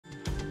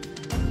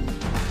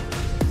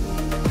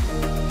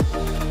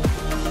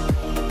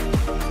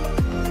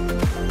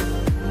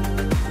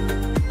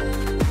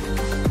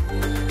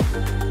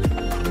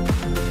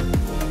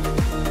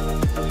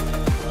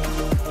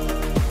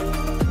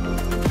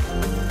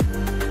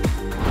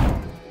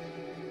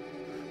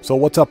So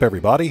what's up,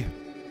 everybody?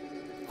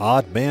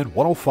 Oddman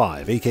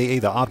 105, aka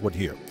the Odd One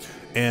here,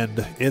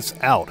 and it's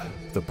out.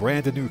 The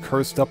brand new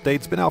Cursed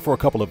update's been out for a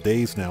couple of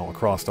days now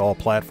across all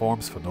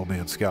platforms for No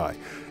Man's Sky,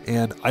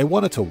 and I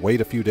wanted to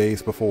wait a few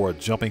days before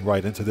jumping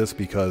right into this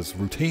because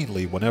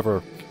routinely,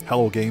 whenever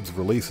Hello Games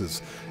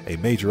releases a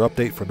major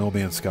update for No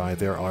Man's Sky,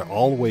 there are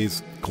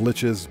always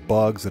glitches,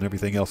 bugs, and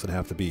everything else that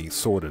have to be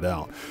sorted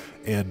out.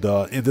 And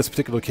in this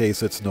particular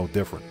case, it's no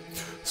different.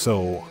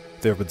 So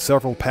there have been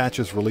several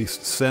patches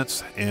released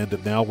since,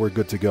 and now we're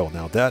good to go.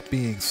 Now, that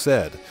being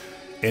said,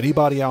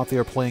 anybody out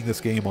there playing this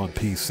game on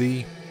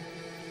PC,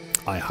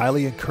 I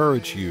highly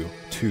encourage you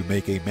to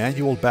make a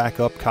manual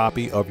backup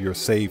copy of your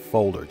save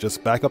folder.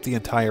 Just back up the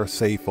entire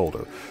save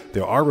folder.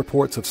 There are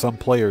reports of some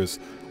players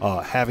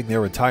having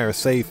their entire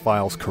save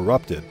files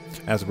corrupted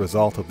as a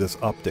result of this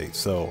update.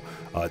 So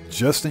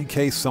just in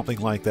case something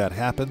like that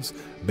happens,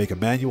 make a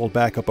manual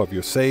backup of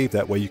your save.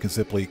 That way you can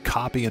simply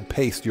copy and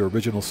paste your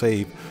original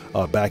save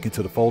back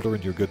into the folder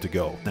and you're good to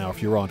go. Now,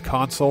 if you're on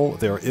console,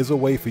 there is a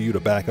way for you to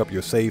back up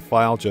your save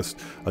file. Just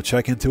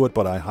check into it,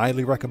 but I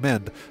highly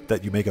recommend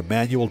that you make a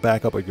manual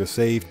backup of your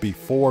save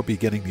before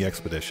beginning the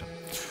expedition.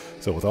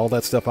 So with all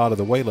that stuff out of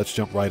the way, let's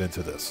jump right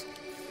into this.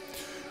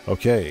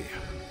 Okay.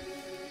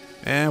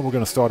 And we're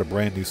going to start a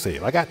brand new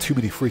save. I got too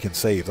many freaking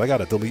saves. I got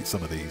to delete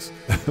some of these.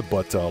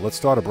 But let's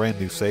start a brand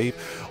new save.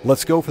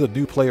 Let's go for the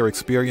new player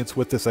experience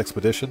with this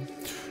expedition.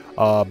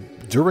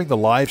 During the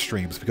live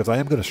streams, because I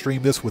am going to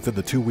stream this within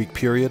the 2-week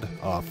period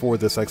for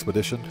this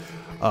expedition,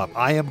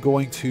 I am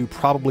going to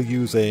probably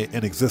use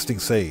an existing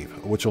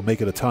save, which will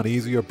make it a ton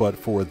easier. But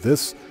for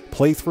this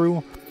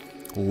playthrough,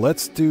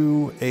 let's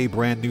do a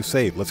brand new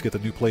save. Let's get the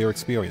new player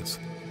experience.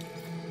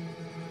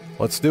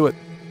 Let's do it.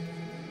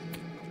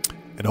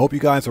 And I hope you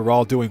guys are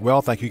all doing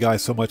well. Thank you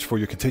guys so much for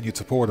your continued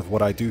support of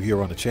what I do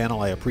here on the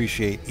channel. I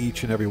appreciate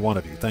each and every one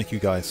of you. Thank you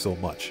guys so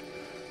much.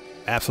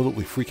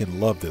 Absolutely freaking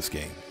love this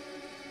game.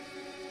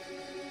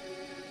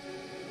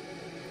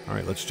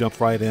 Alright, let's jump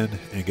right in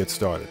and get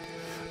started.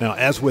 Now,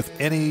 as with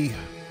any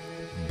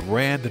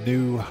brand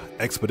new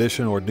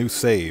expedition or new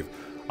save,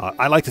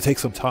 I like to take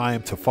some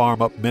time to farm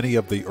up many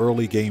of the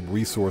early game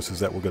resources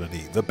that we're going to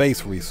need. The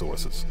base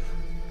resources.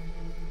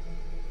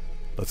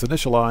 Let's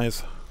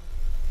initialize.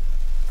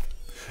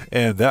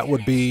 And that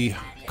would be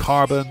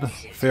carbon,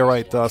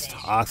 ferrite dust,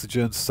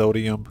 oxygen,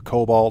 sodium,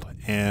 cobalt,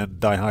 and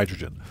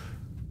dihydrogen.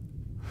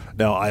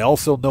 Now, I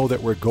also know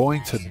that we're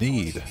going to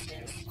need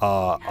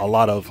a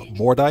lot of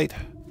mordite,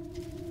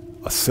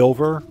 a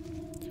silver,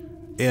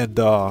 and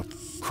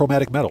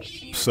chromatic metal.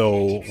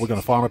 So we're going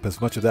to farm up as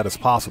much of that as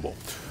possible.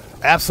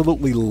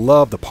 Absolutely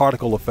love the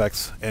particle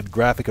effects and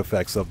graphic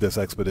effects of this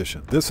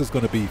expedition. This is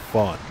going to be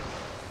fun.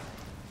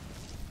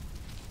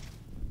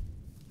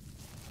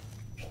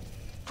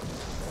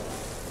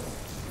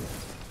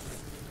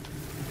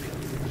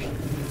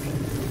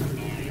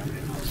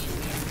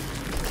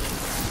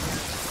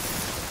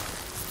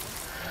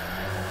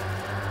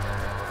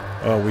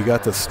 Oh, we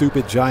got the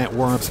stupid giant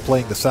worms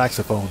playing the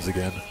saxophones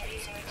again.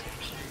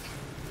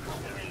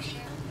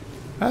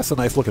 That's a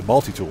nice looking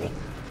multi-tool.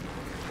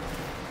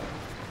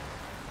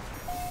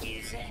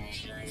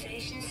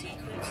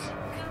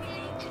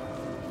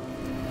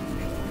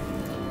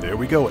 There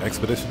we go,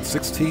 Expedition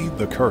 16,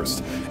 the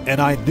Cursed.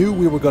 And I knew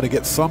we were going to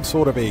get some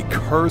sort of a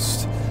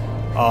cursed,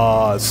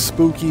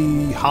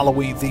 spooky,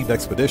 Halloween-themed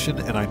expedition,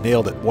 and I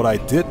nailed it. What I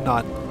did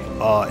not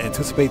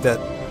anticipate that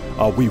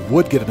we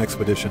would get an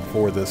expedition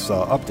for this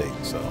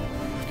update. So,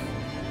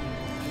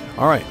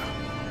 all right.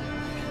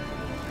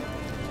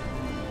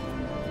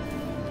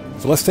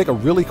 So let's take a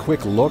really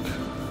quick look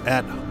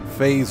at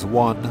Phase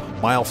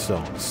 1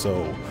 milestones.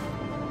 So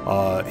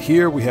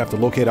here we have to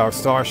locate our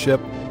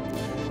starship.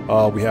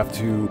 We have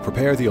to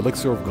prepare the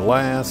elixir of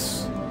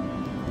glass,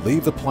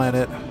 leave the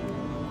planet.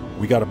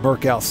 We got to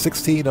murk out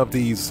 16 of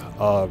these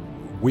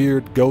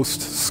weird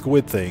ghost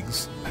squid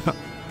things.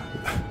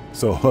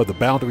 So the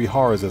boundary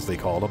horrors, as they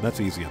call them, that's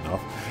easy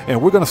enough. And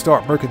we're going to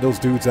start murking those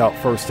dudes out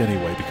first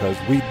anyway, because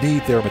we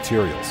need their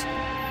materials.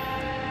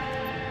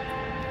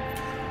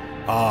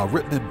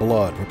 Written in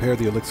blood. Prepare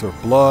the elixir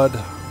of blood.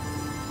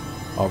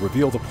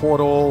 Reveal the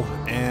portal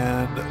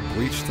and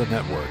breach the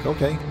network.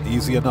 Okay,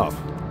 easy enough.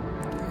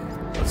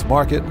 Let's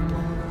mark it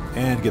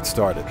and get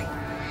started.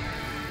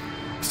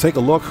 Let's take a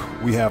look.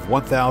 We have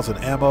 1,000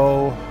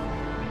 ammo.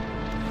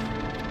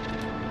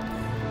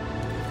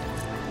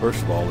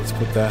 First of all, let's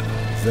put that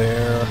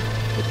there,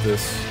 put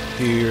this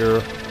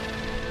here,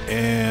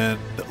 and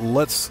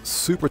let's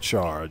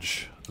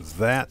supercharge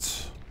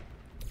that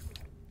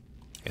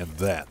and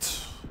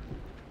that.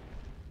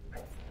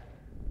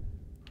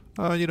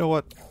 You know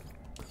what?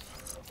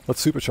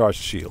 Let's supercharge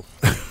the shield.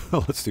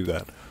 Let's do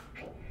that.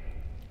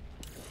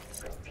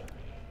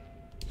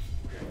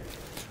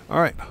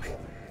 Alright.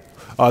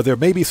 There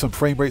may be some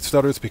frame rate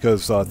stutters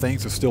because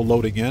things are still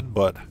loading in,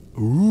 but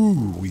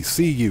ooh, we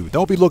see you.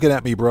 Don't be looking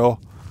at me, bro.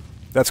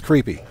 That's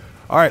creepy.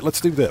 Alright,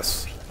 let's do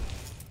this.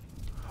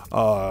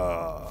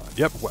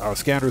 Yep, our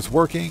scanner's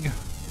working.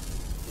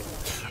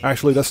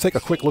 Actually, let's take a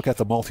quick look at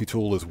the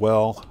multi-tool as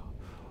well.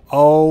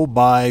 Oh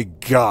my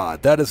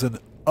god, that is an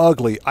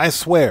ugly, I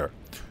swear.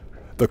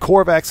 The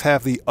Korvax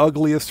have the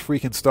ugliest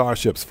freaking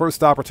starships.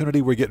 First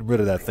opportunity, we're getting rid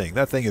of that thing.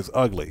 That thing is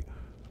ugly.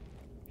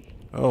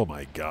 Oh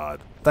my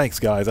god. Thanks,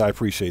 guys. I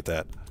appreciate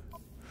that.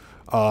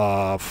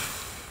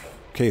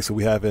 Okay, so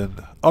we have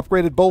an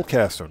upgraded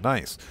Boltcaster.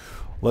 Nice.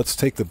 Let's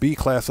take the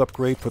B-class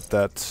upgrade, put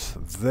that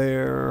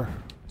there.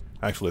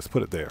 Actually, let's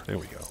put it there. There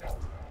we go.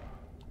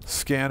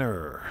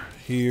 Scanner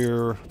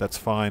here. That's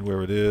fine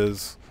where it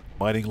is.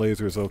 Mining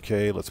laser is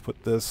okay. Let's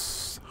put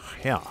this...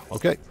 Yeah,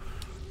 okay.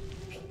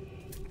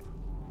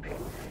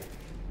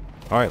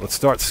 Alright, let's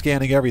start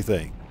scanning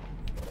everything.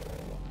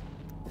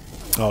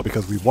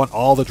 Because we want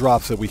all the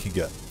drops that we can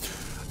get.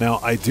 Now,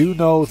 I do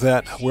know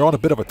that we're on a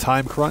bit of a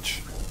time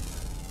crunch.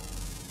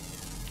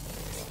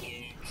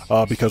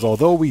 Because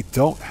although we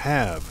don't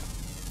have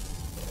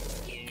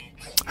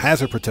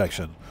hazard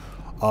protection,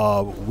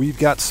 we've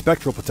got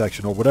spectral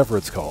protection, or whatever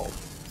it's called.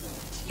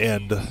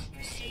 And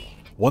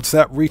once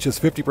that reaches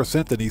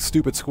 50%, then these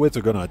stupid squids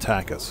are going to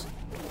attack us.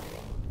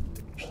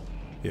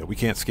 Yeah, we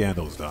can't scan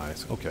those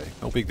dies. Okay,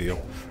 no big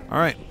deal.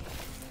 Alright,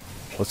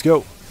 let's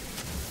go.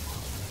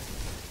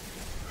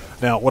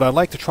 Now, what I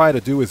like to try to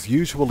do is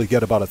usually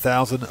get about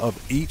 1,000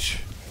 of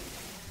each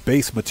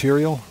base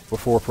material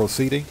before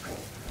proceeding.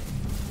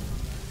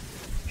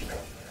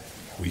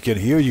 We can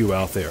hear you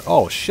out there.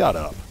 Oh, shut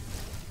up.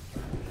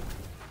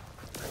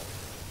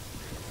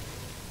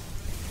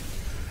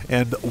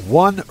 And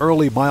one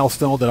early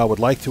milestone that I would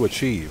like to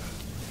achieve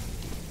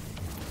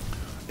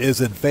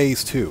is in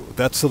Phase 2.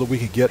 That's so that we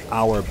can get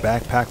our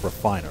backpack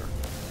refiner.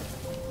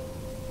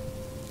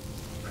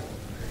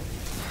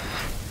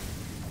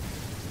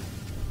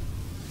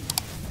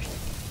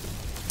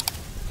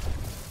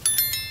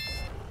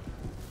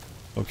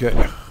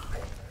 Okay.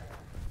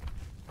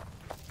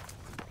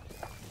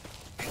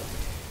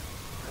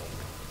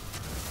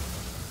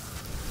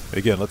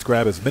 Again, let's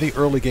grab as many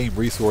early game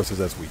resources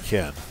as we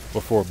can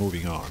before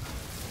moving on.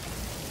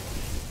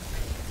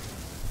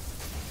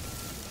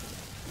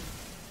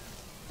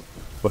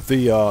 But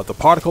the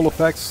particle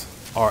effects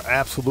are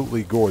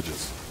absolutely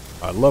gorgeous.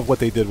 I love what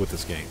they did with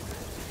this game.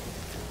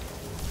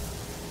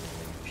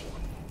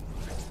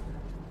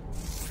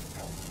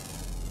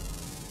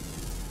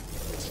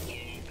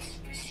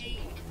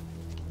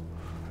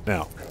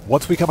 Now,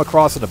 once we come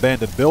across an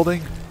abandoned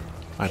building,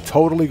 I'm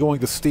totally going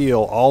to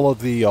steal all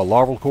of the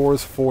larval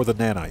cores for the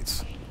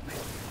nanites.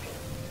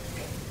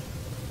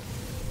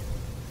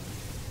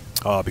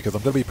 Because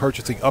I'm going to be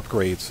purchasing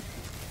upgrades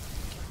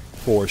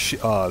for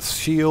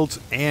shields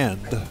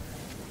and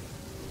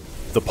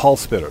the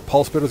pulse spitter.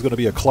 Pulse spitter is going to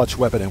be a clutch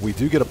weapon, and we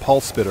do get a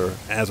pulse spitter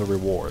as a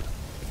reward.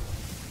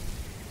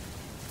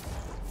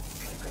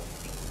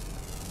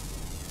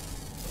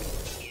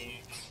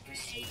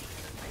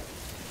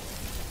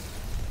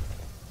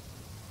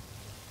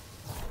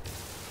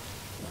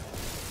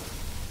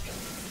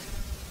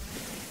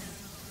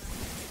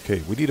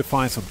 Okay, we need to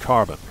find some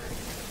carbon.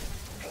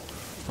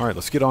 Alright,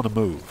 let's get on the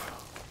move.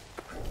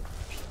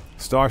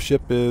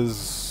 Starship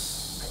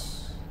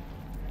is...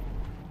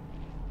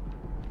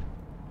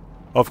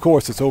 Of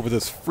course, it's over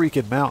this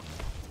freaking mountain.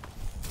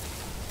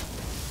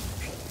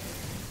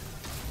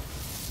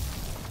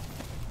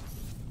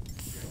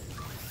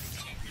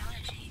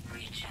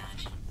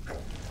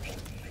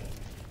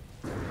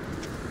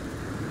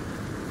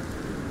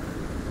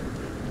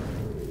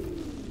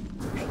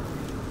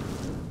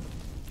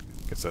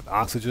 Gets that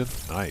oxygen.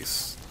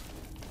 Nice.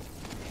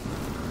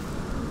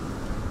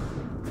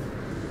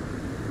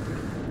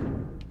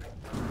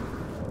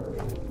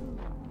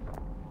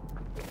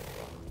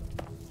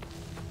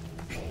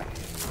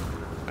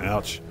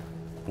 Ouch.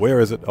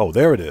 Where is it? Oh,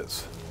 there it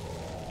is.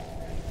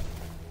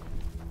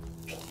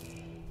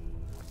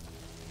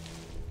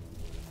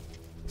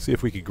 See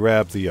if we can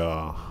grab the,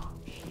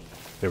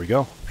 there we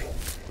go.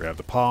 Grab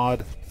the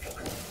pod.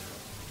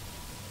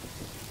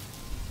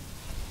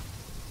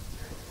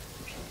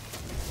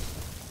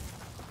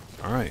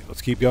 Alright,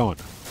 let's keep going.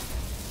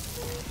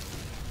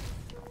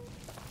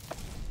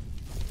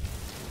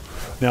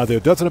 Now, there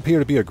doesn't appear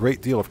to be a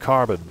great deal of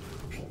carbon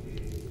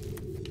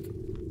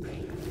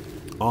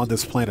on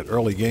this planet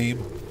early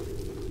game.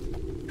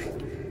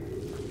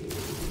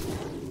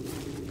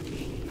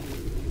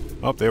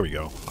 Oh, there we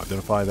go.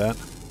 Identify that.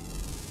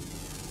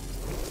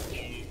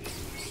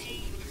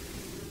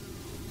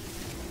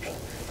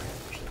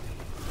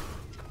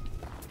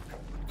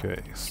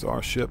 Okay,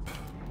 starship.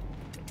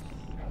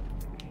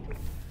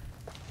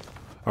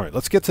 Alright,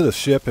 let's get to the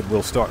ship and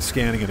we'll start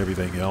scanning and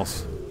everything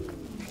else.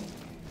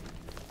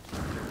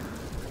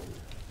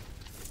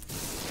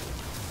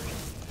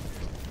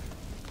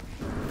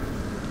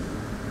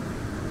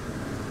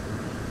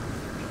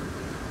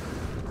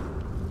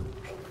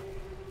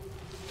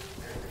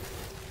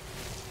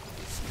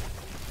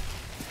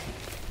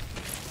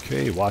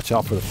 Okay, watch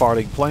out for the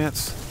farting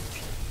plants.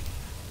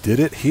 Did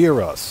it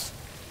hear us?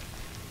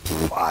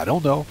 I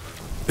don't know.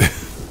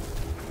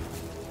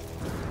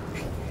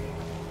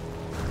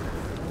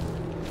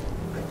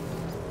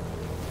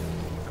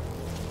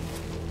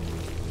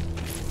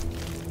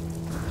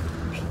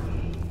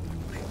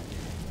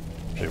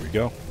 There we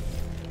go.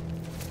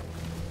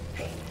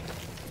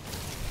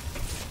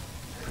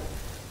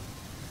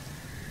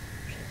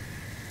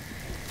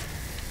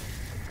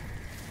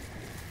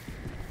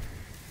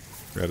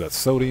 Grab that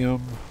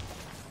sodium.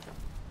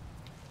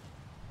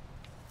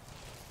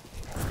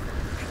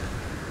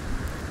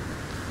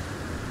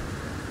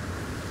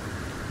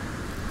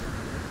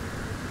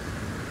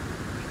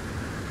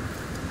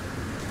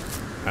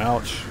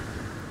 Ouch.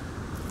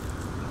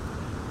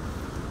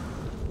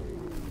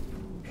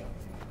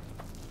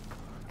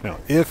 Now,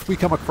 if we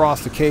come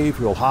across the cave,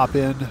 we'll hop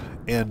in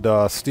and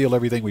steal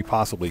everything we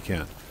possibly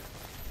can.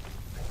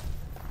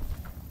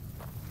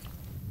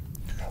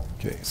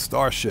 Okay,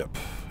 starship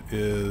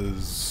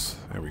is...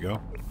 There we go.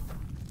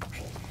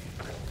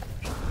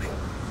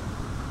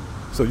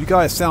 So you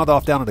guys sound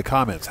off down in the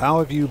comments. How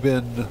have you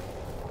been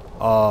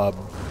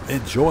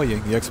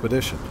enjoying the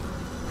expedition?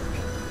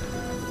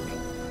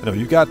 I know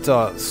you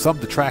got some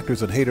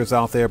detractors and haters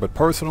out there, but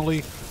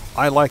personally,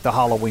 I like the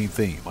Halloween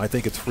theme. I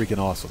think it's freaking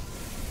awesome.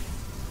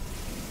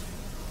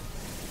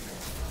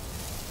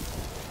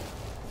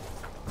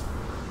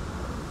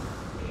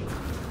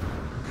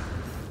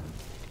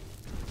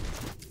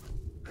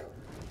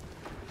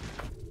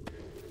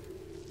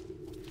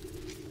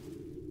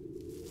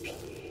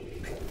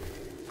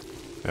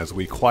 As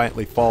we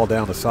quietly fall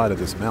down the side of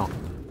this mountain.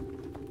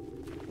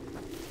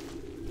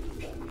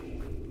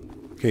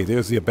 Okay,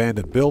 there's the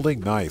abandoned building.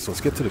 Nice. Let's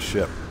get to the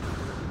ship.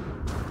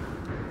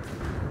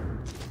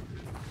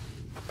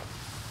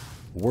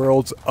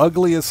 World's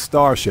ugliest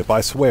starship.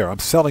 I swear, I'm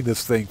selling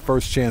this thing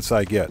first chance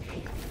I get.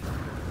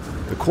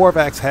 The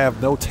Korvax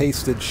have no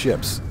taste in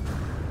ships.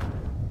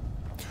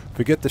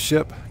 Forget the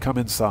ship. Come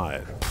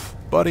inside.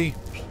 Pfft, buddy.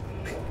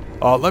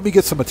 Let me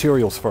get some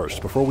materials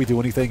first before we do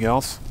anything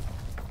else.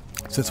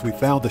 Since we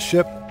found the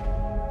ship.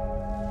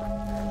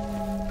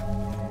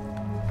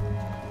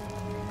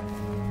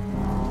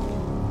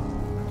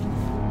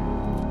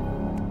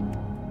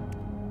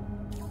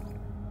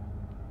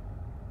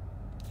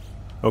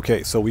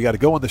 Okay, so we got to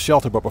go in the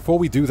shelter, but before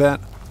we do that,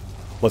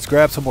 let's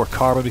grab some more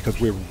carbon because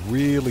we're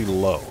really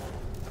low.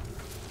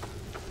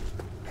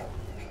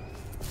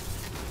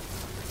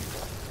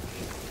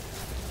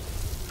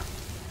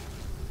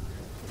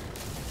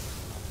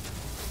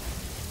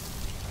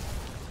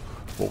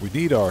 What we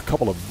need are a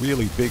couple of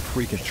really big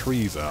freaking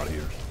trees out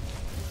here.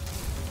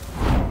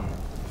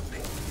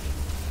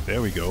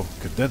 There we go.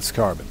 Condensed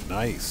carbon.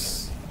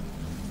 Nice.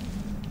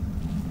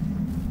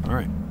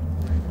 Alright.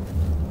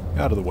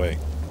 Out of the way.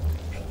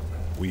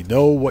 We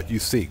know what you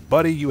seek.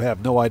 Buddy, you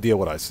have no idea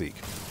what I seek.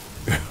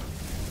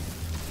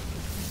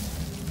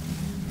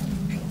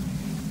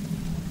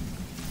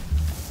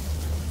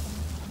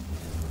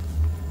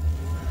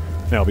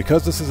 Now,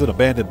 because this is an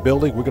abandoned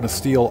building, we're going to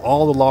steal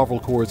all the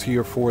larval cores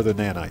here for the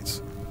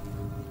nanites.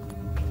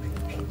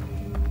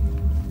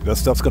 That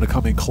stuff's going to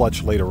come in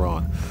clutch later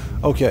on.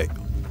 Okay.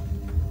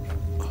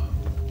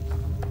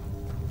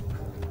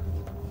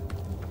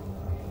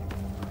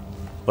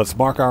 Let's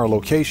mark our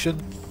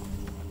location.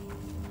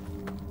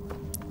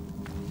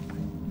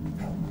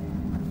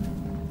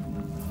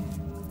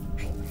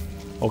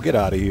 Oh, get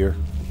out of here.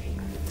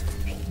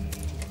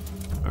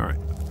 Alright.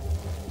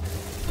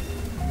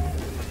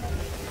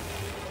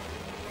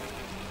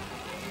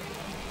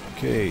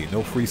 Okay,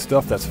 no free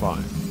stuff, that's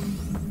fine.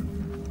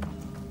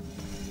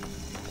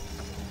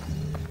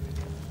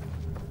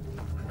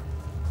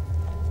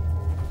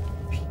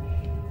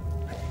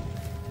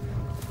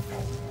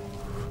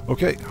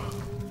 Okay.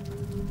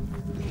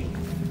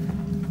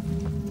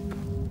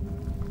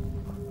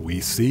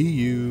 We see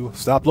you.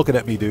 Stop looking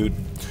at me, dude.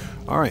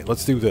 Alright,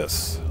 let's do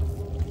this.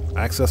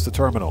 Access the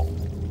terminal.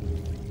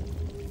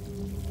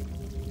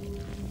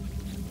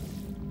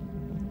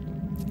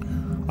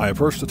 I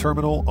approached the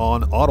terminal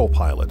on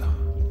autopilot.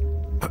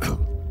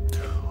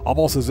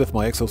 Almost as if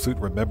my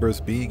exosuit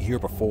remembers being here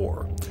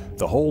before.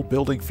 The whole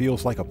building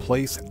feels like a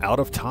place out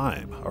of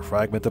time, a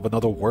fragment of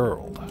another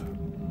world.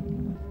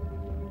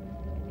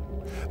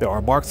 There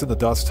are marks in the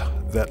dust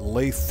that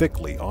lay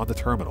thickly on the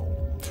terminal,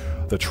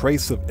 the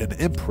trace of an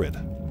imprint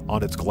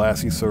on its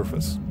glassy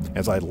surface.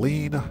 As I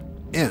lean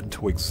in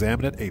to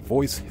examine it, a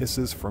voice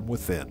hisses from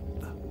within.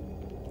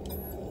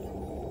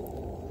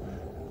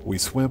 We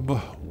swim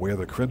where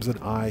the crimson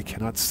eye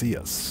cannot see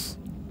us.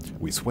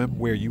 We swim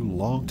where you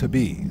long to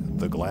be.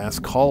 The glass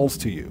calls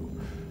to you.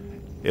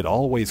 It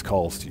always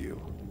calls to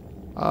you.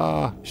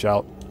 Ah,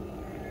 shout.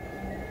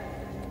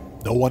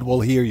 No one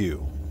will hear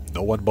you.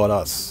 No one but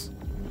us.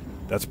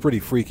 That's pretty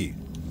freaky.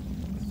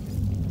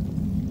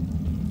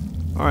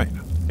 Alright,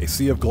 a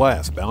sea of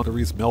glass,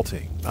 boundaries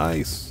melting.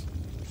 Nice.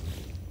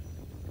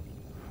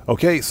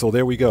 Okay, so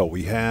there we go.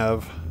 We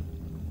have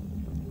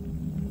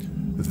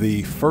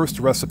the first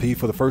recipe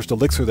for the first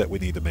elixir that we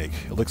need to make.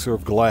 Elixir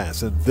of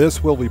glass. And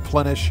this will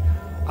replenish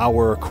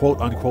our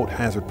quote-unquote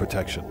hazard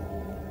protection.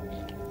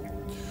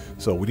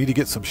 So we need to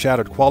get some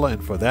shattered qualla,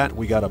 and for that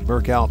we got to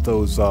murk out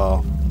those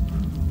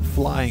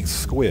flying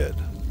squid.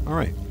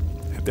 Alright,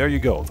 and there you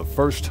go. The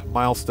first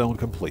milestone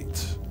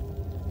complete.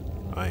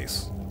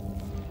 Nice.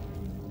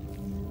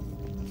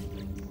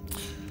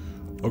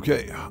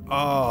 Okay.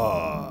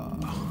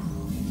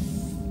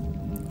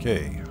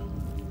 Okay.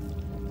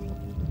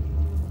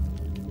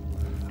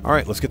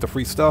 Alright, let's get the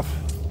free stuff.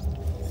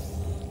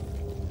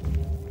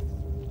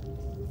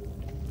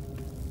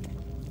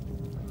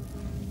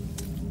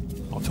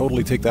 I'll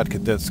totally take that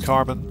condensed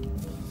carbon.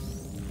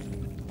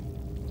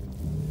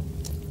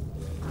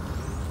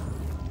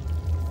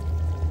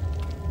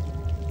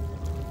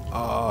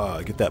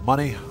 Get that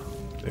money.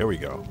 There we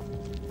go.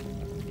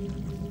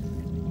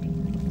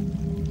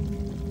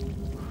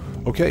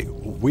 Okay,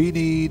 we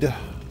need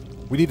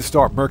to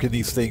start merking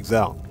these things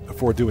out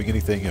before doing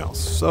anything else.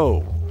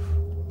 So,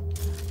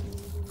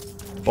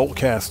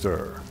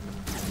 Boltcaster.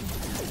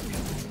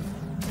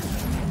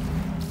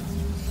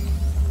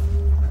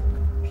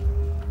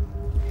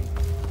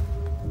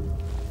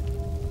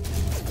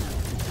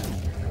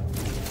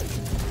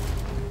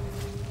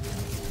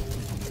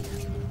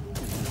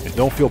 And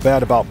don't feel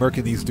bad about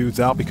merking these dudes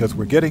out because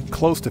we're getting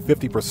close to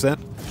 50%.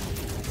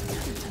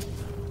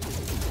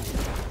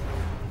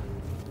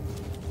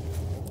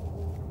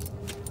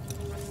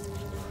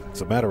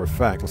 As a matter of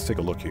fact, let's take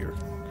a look here.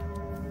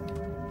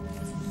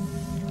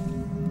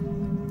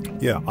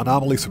 Yeah,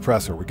 anomaly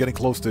suppressor. We're getting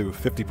close to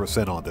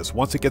 50% on this.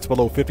 Once it gets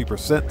below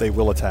 50%, they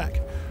will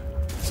attack.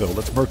 So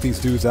let's merc these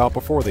dudes out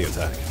before they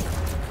attack.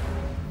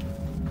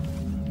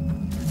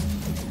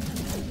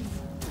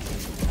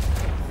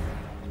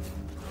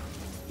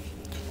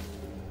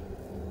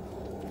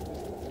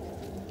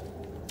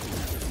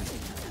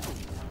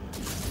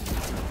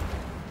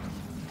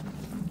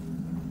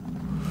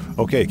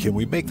 Okay, can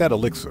we make that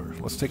elixir?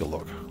 Let's take a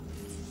look.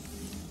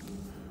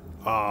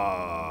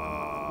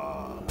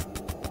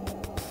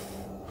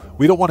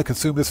 We don't want to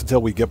consume this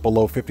until we get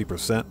below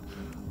 50%,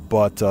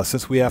 but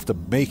since we have to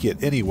make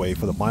it anyway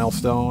for the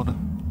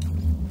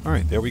milestone...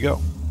 Alright, there we go.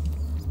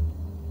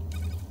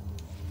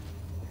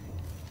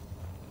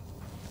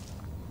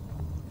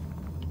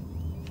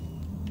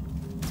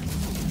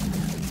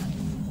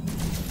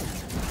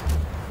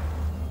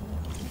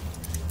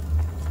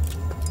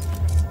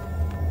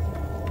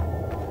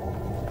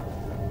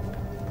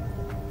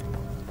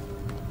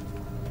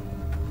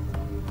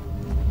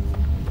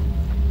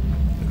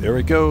 There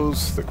it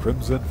goes, the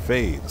Crimson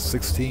Fade.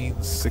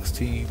 16,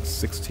 16,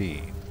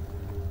 16.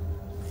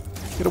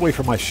 Get away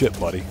from my ship,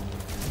 buddy.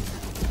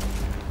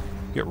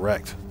 Get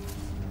wrecked.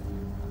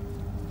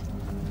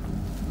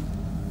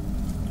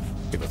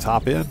 Get the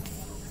top in.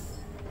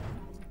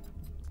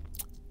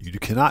 You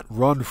cannot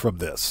run from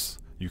this.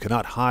 You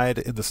cannot hide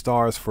in the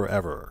stars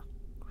forever.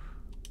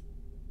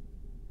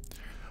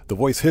 The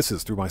voice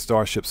hisses through my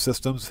starship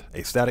systems,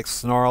 a static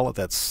snarl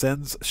that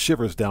sends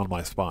shivers down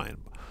my spine.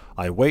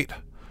 I wait,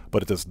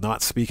 but it does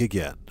not speak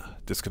again.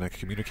 Disconnect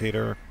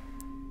communicator.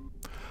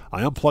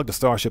 I unplugged the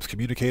starship's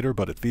communicator,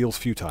 but it feels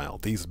futile.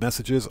 These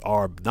messages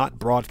are not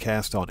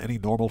broadcast on any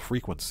normal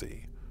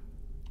frequency.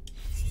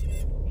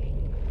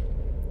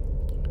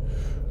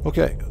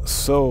 Okay,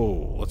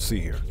 so let's see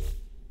here.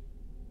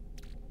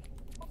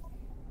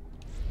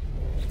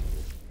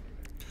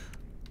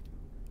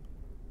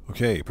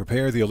 Okay,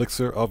 prepare the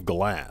elixir of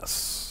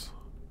glass.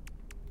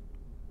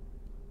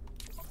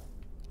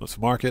 Let's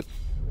mark it.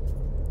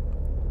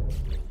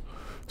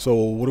 So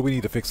what do we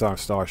need to fix our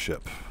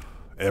starship?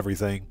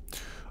 Everything.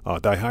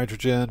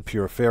 Dihydrogen,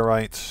 pure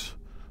ferrite,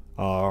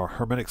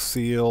 hermetic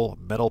seal,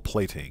 metal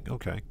plating.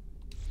 Okay.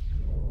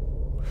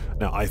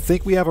 Now, I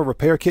think we have a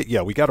repair kit.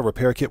 Yeah, we got a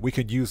repair kit. We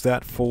can use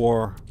that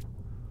for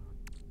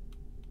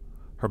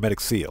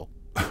hermetic seal,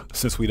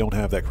 since we don't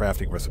have that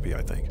crafting recipe,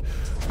 I think.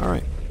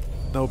 Alright.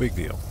 No big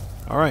deal.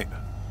 Alright.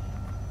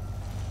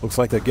 Looks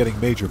like they're getting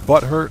major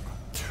butt hurt.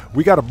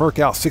 We got to merc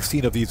out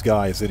 16 of these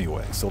guys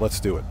anyway, so let's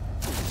do it.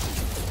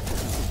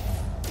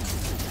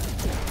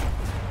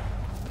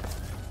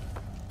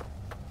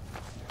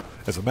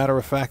 As a matter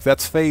of fact,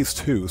 that's phase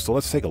 2, so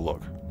let's take a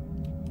look.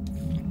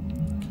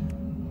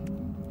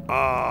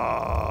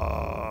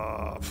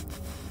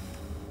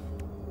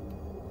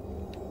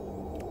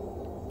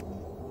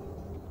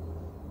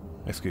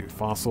 Execute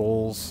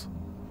fossils,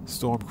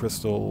 storm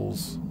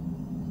crystals,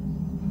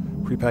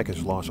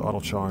 prepackaged launch auto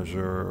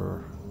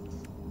charger.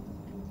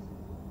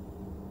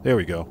 There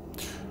we go.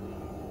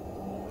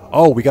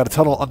 Oh, we got a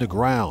tunnel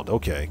underground.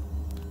 Okay.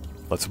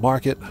 Let's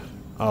mark it.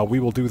 We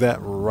will do that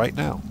right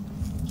now.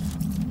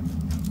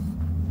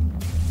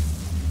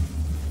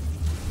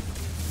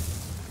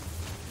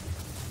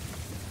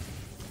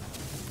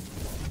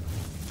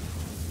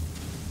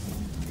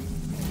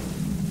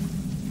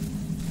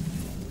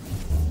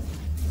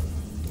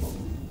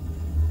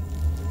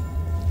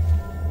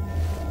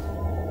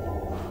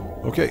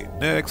 Okay,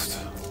 next.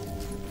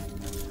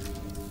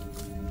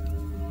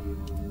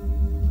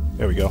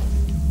 There we go.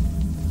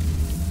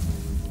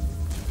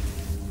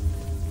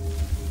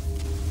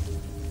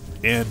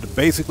 And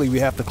basically we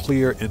have to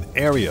clear an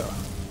area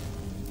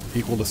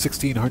equal to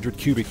 1,600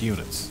 cubic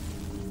units.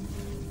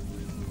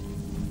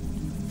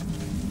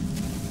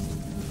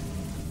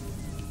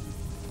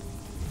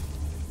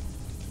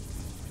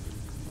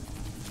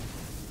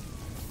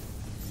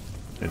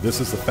 And this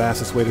is the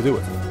fastest way to do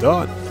it.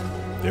 Done.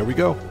 There we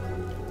go.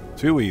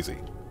 Too easy.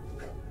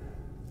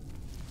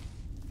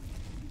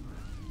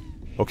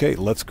 Okay,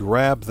 let's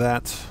grab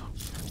that.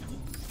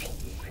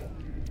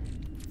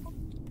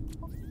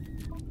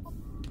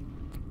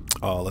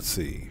 Let's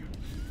see.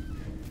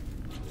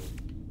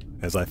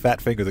 As I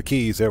fat finger the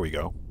keys, there we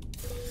go.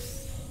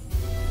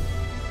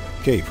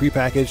 Okay,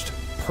 prepackaged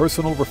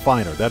personal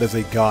refiner. That is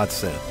a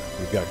godsend.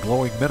 We've got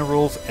glowing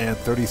minerals and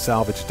 30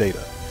 salvage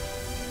data.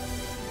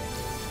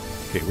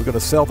 Okay, we're going to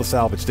sell the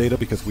salvage data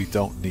because we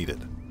don't need it.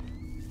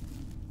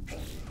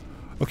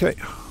 Okay.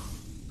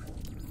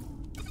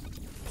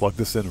 Plug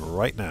this in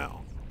right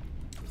now.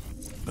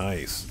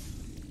 Nice.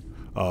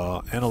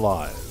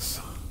 Analyze.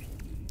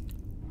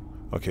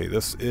 Okay,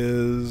 this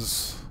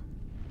is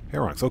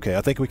Heronx. Okay,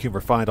 I think we can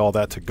refine all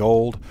that to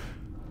gold.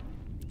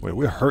 Wait,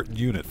 we're hurting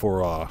unit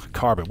for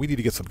carbon. We need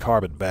to get some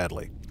carbon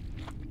badly.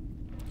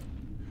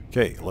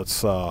 Okay,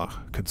 let's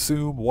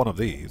consume one of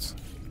these.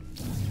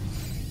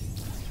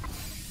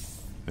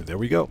 And there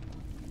we go.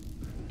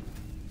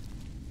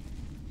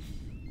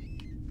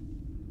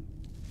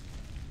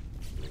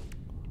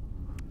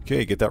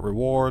 Okay, get that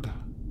reward.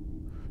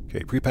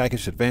 Okay,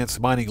 prepackaged advanced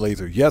mining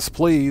laser. Yes,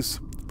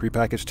 please.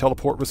 Prepackaged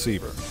teleport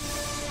receiver.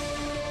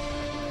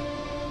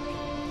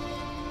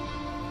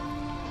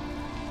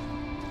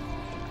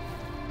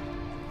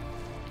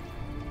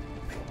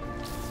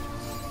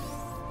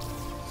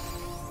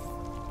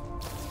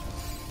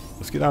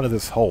 Let's get out of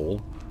this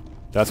hole.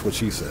 That's what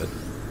she said.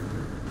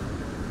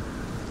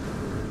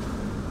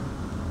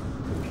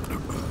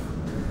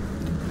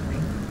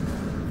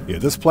 Yeah,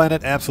 this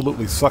planet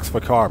absolutely sucks for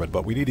carbon,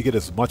 but we need to get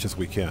as much as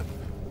we can.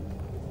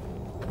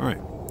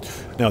 Alright.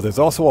 Now, there's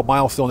also a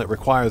milestone that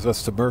requires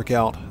us to merc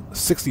out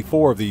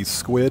 64 of these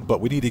squid, but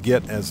we need to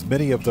get as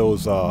many of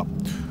those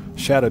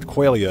shattered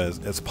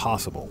qualia as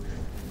possible.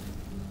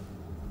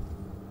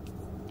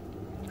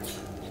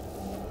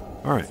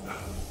 Alright.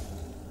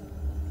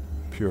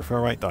 Pure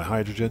ferrite,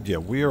 dihydrogen. Yeah,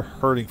 we're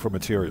hurting for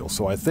materials,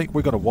 so I think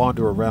we're going to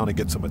wander around and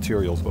get some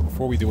materials, but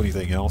before we do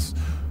anything else,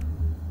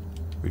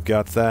 we've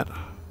got that.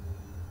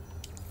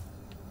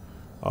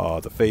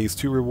 The Phase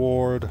 2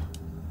 reward.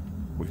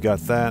 We've got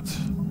that.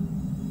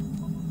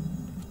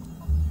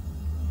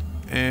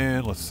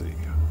 And let's see.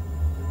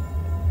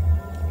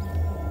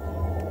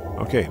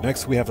 Okay,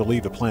 next we have to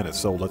leave the planet,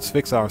 so let's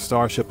fix our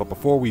starship, but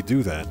before we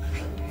do that,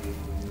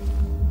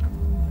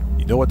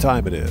 you know what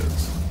time it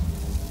is.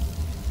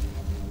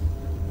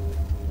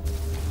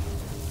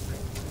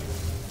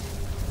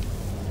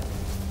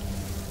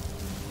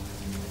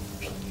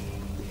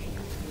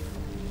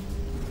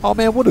 Oh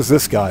man, what does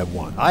this guy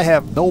want? I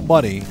have no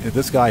money and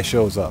this guy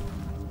shows up.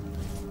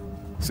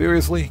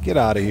 Seriously? Get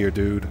out of here,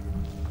 dude.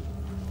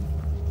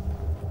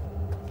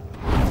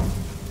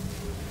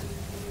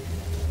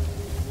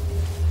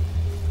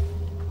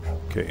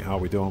 Okay, how are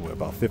we doing? We're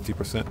about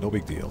 50%. No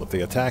big deal. If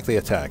they attack, they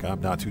attack.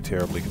 I'm not too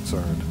terribly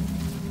concerned.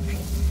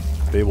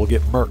 They will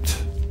get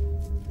murked.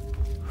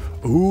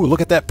 Ooh,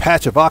 look at that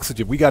patch of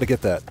oxygen. We got to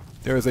get that.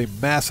 There is a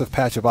massive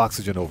patch of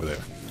oxygen over there.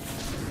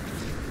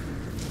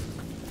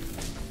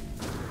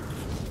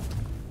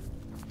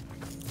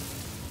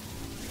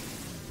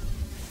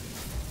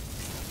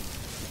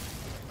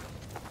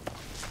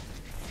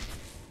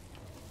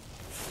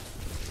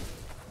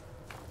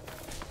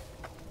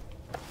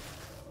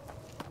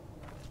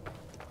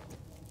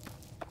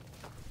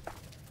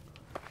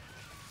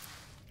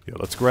 Yeah,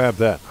 let's grab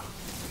that.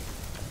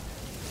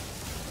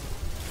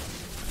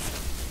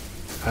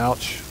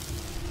 Ouch.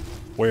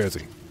 Where is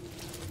he?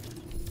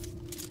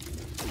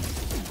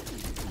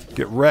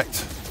 Get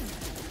wrecked.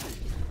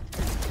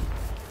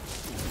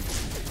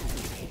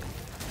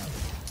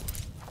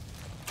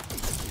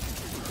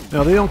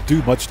 Now, they don't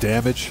do much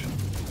damage,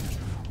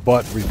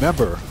 but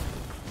remember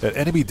that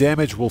enemy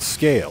damage will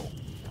scale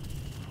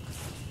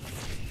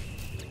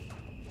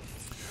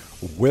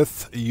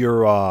with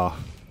your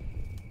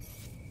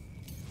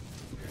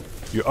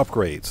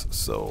upgrades.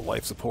 So,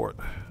 life support.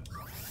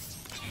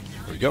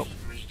 There we go.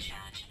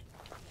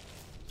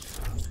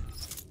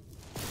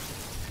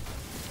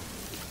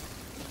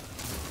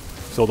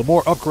 So the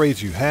more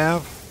upgrades you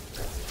have,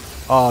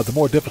 the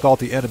more difficult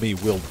the enemy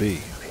will be.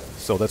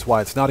 So that's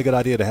why it's not a good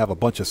idea to have a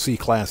bunch of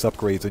C-class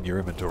upgrades in your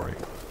inventory.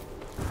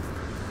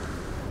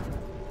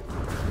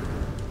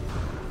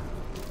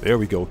 There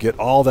we go. Get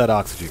all that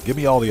oxygen. Give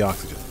me all the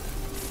oxygen.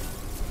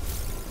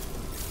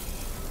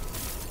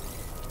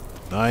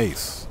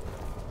 Nice.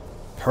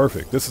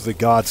 Perfect. This is a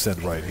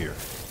godsend right here.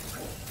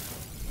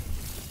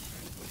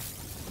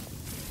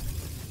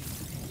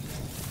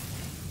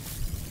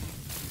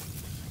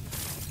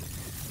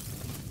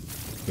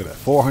 Look at that,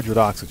 400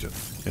 oxygen.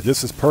 And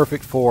this is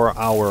perfect for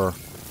our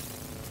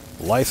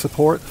life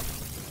support.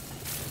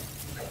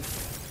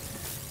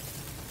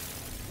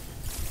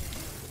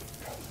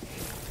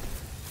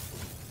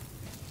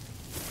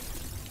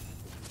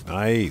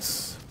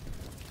 Nice.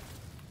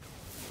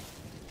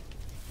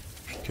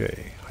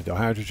 Okay,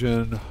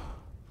 hydrogen,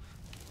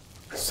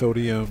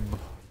 sodium.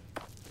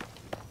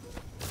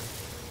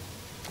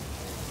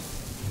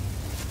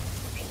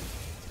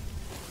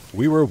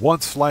 We were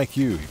once like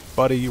you,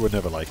 buddy. You were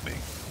never like me.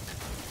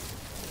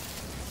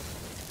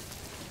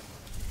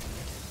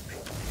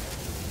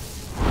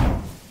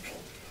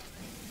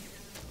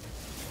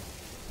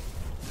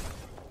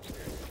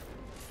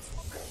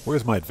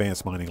 Where's my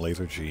advanced mining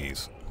laser?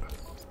 Jeez.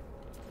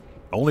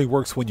 Only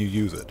works when you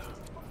use it.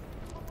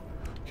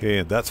 Okay,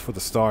 and that's for the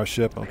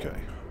starship. Okay.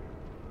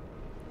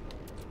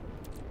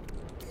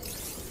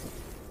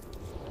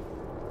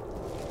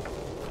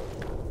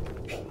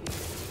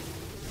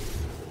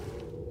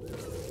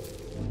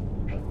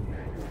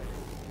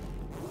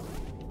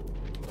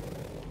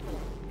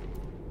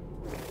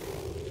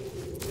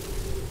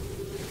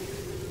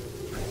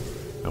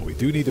 Now we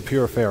do need a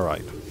pure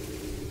ferrite.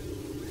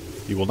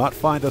 You will not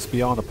find us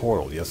beyond the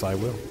portal. Yes, I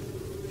will.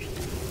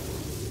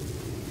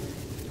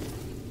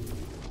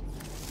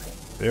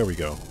 There we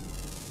go.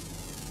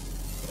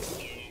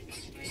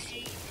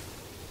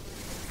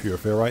 Pure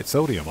ferrite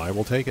sodium. I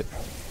will take it.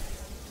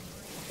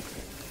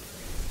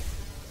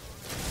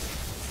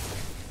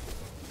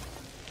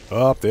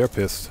 Up, they're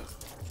pissed.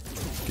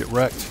 Get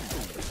wrecked.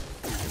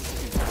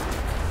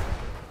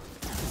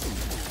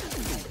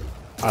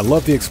 I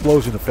love the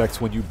explosion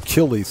effects when you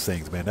kill these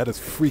things, man. That is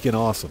freaking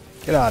awesome.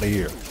 Get out of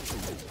here.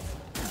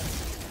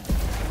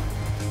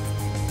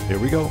 Here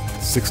we go.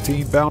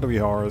 16 boundary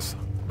horrors.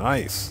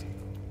 Nice.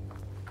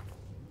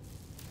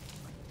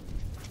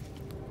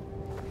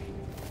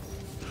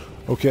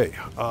 Okay,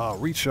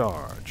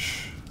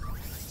 recharge.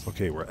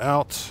 Okay, we're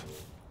out.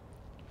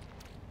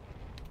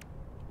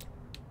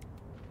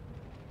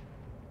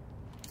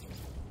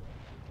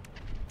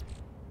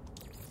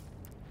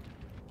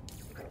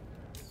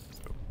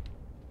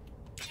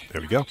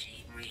 There we go.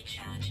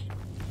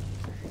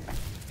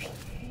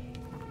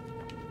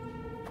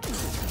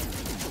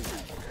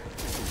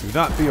 Do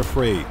not be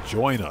afraid.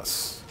 Join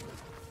us.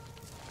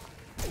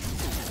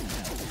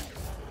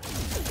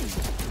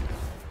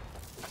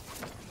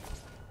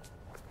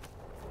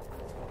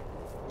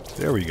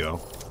 There we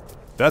go.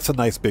 That's a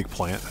nice big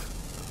plant.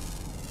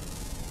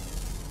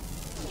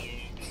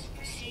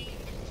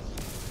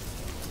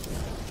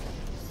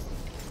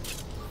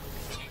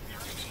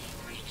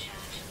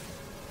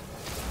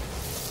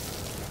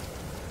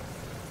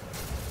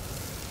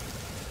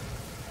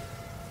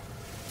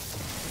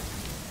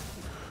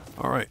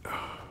 All right.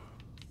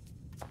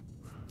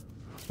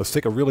 Let's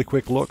take a really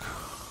quick look.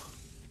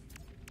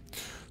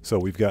 So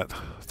we've got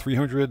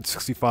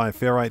 365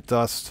 ferrite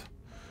dust.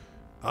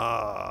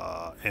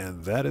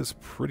 And that is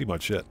pretty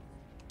much it.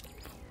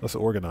 Let's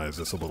organize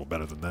this a little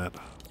better than that.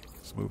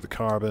 Let's move the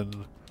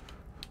carbon.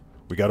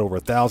 We got over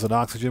 1,000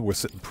 oxygen. We're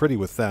sitting pretty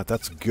with that.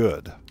 That's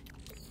good.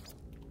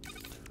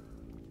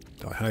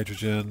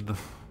 Dihydrogen.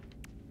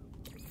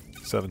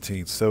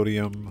 17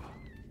 sodium.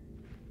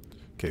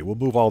 Okay, we'll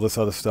move all this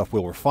other stuff.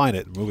 We'll refine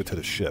it and move it to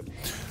the ship.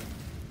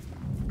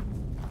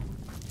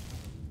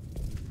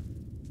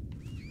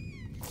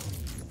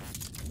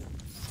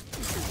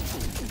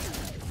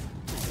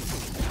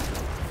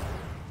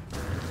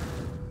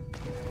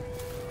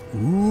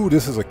 Ooh,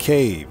 this is a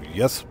cave.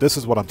 Yes, this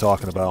is what I'm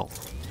talking about.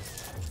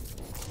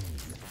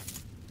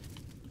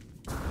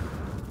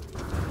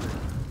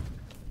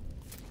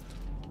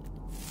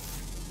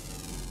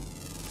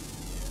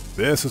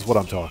 This is what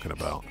I'm talking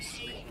about.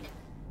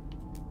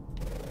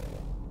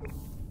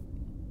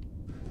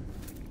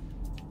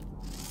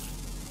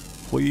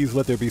 Please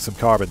let there be some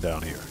carbon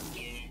down here.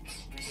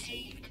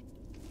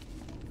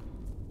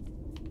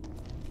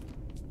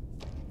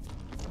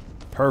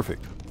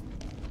 Perfect.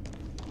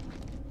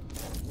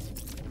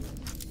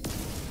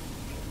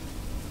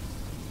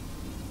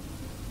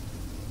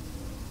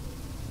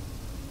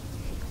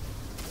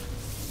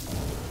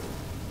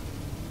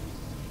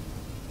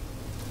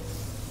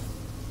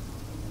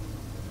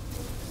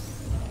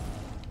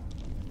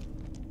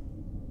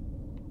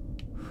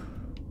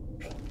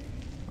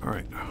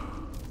 Alright.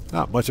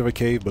 Not much of a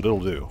cave, but it'll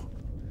do.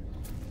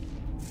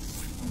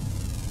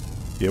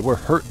 Yeah, we're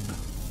hurting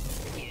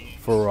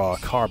for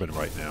carbon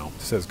right now.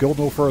 It says, go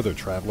no further,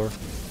 traveler.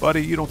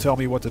 Buddy, you don't tell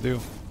me what to do.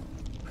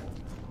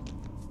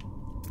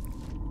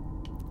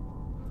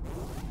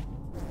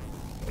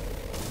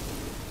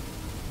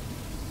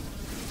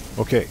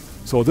 Okay,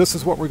 so this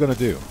is what we're going to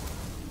do.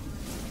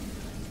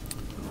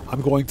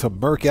 I'm going to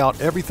murk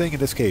out everything in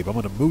this cave. I'm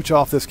going to mooch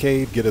off this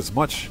cave, get as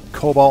much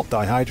cobalt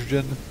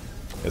dihydrogen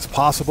as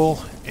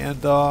possible,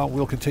 and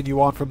we'll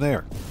continue on from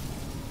there.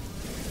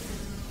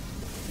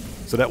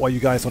 So that way you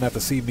guys don't have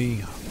to see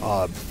me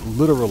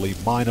literally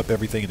mine up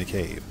everything in the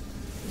cave.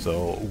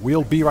 So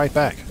we'll be right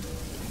back.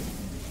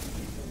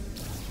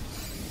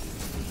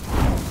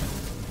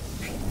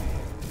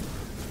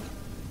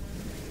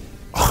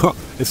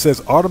 It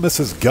says Artemis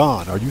is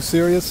gone. Are you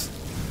serious?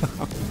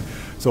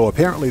 So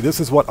apparently this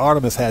is what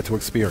Artemis had to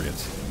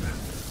experience.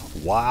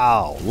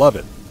 Wow, love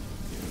it.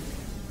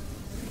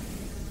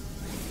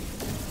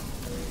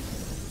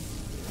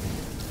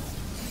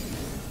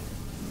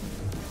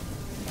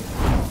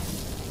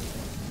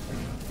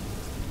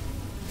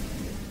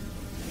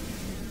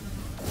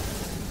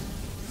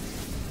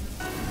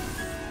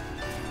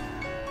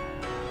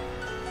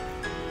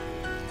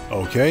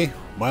 Okay,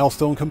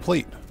 milestone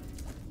complete.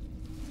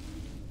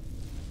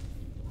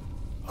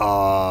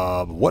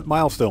 What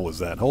milestone was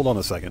that? Hold on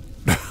a second.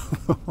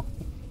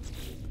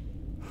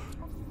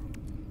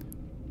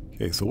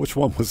 Okay, so which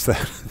one was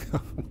that?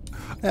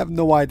 I have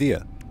no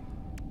idea.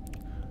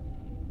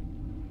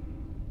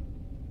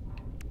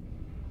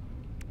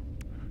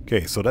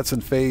 Okay, so that's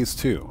in phase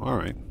 2.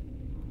 Alright.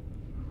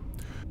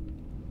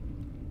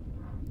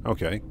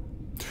 Okay.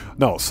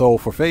 No, so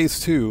for phase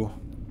 2,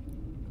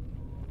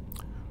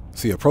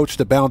 see, approach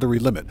the boundary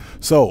limit.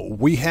 So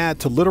we had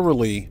to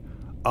literally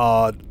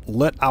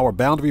let our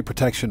boundary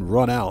protection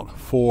run out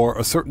for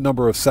a certain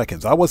number of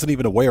seconds. I wasn't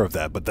even aware of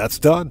that, but that's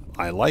done.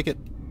 I like it.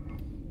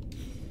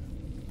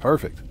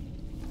 Perfect.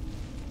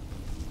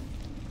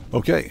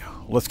 Okay,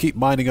 let's keep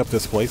mining up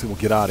this place and we'll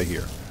get out of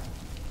here.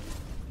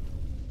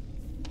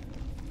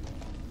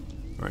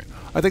 Alright,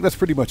 I think that's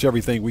pretty much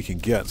everything we can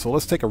get, so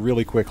let's take a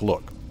really quick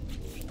look.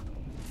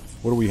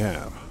 What do we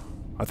have?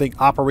 I think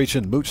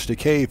Operation Mooch the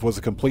Cave was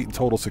a complete and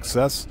total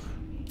success.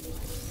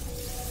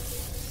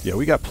 Yeah,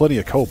 we got plenty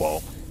of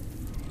cobalt.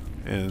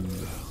 And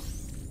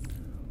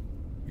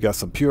we got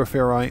some pure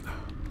ferrite.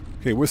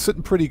 Okay, we're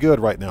sitting pretty good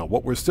right now.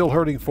 What we're still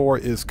hurting for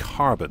is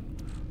carbon,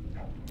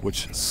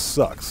 which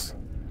sucks.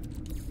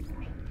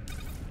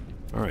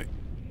 Alright.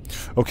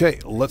 Okay,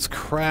 let's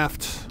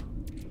craft...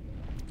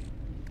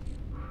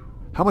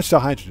 How much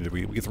hydrogen did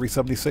we get? We get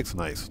 376?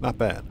 Nice. Not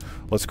bad.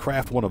 Let's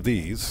craft one of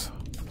these.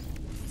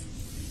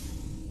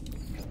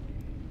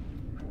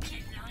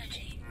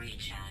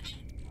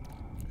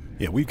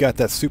 Yeah, we've got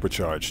that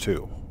supercharge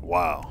too.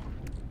 Wow.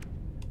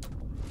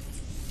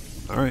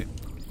 Alright.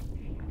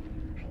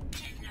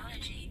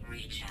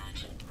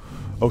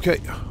 Okay.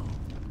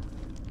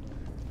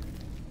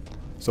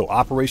 So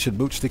Operation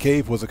Mooch the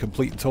Cave was a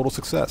complete and total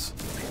success.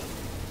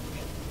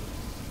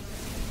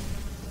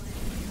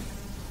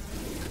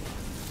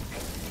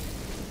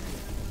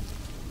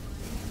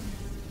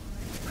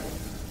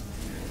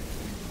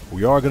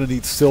 We are going to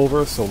need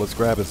silver, so let's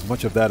grab as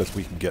much of that as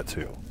we can get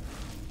to.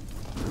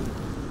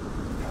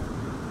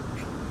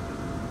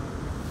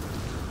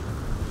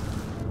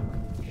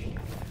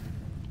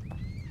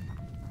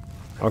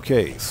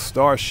 Okay,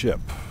 Starship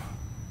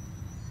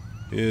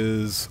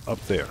is up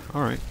there.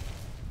 Alright.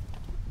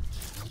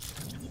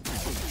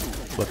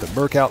 Let the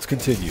Mercouts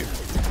continue.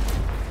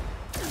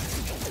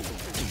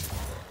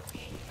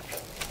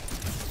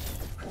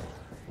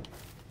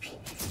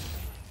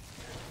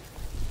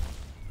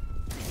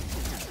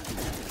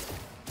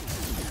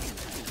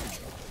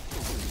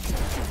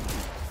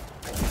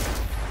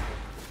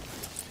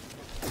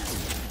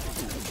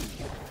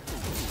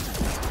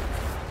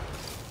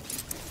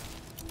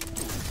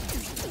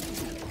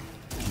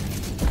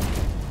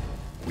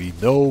 We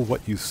know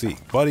what you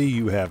seek. Buddy,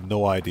 you have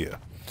no idea.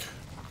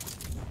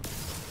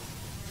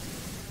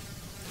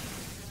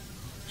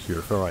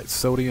 Pure ferrite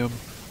sodium.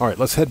 Alright,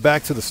 let's head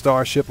back to the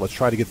Starship. Let's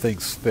try to get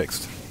things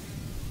fixed.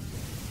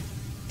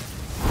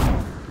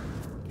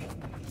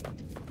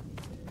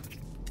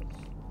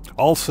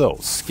 Also,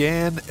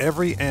 scan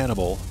every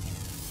animal.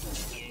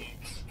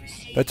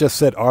 That just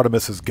said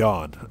Artemis is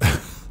gone.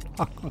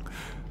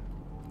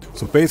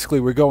 So basically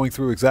we're going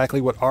through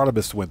exactly what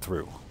Artemis went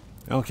through.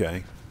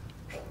 Okay.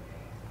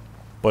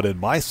 But in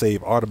my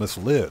save, Artemis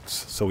lives,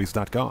 so he's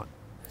not gone.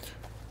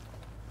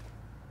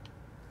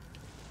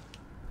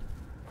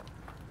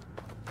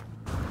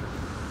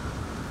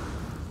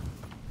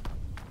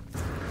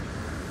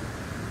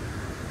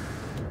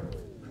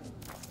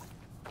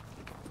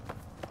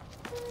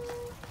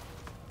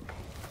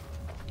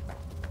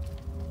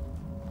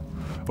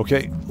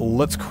 Okay,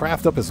 let's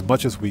craft up as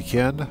much as we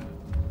can.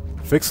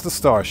 Fix the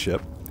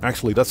Starship.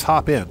 Actually, let's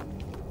hop in.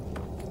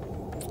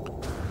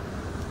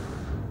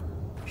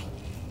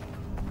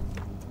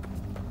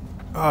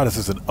 Ah, this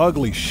is an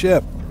ugly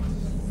ship.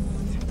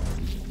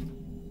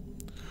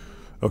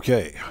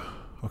 Okay.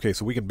 Okay,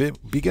 so we can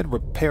begin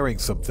repairing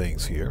some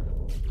things here.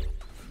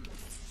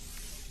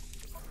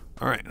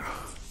 Alright.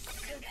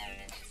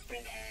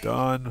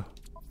 Done.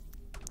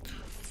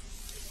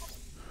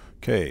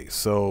 Okay,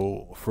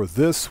 so for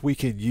this we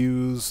can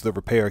use the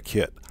repair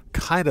kit.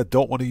 Kinda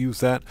don't want to use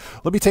that.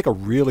 Let me take a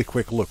really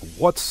quick look.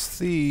 What's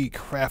the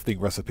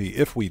crafting recipe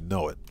if we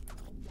know it?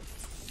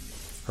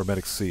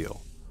 Hermetic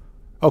seal.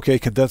 Okay,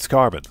 condensed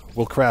carbon.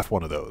 We'll craft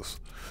one of those.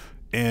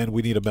 And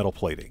we need a metal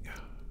plating.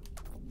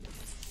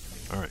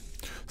 Alright.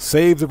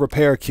 Save the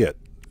repair kit.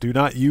 Do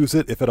not use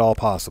it if at all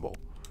possible.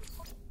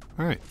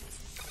 Alright.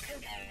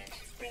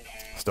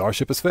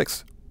 Starship is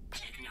fixed.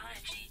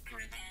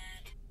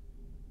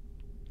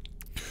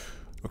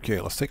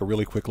 Okay, let's take a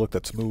really quick look.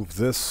 Let's move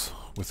this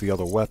with the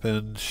other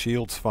weapon.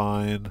 Shield's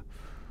fine.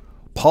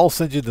 Pulse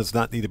engine does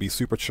not need to be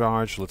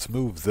supercharged. Let's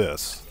move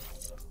this.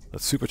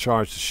 Let's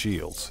supercharge the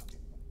shields.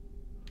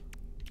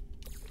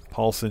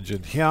 Pulse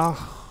engine, yeah.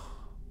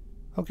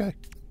 Okay.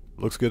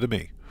 Looks good to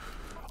me.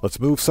 Let's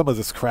move some of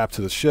this crap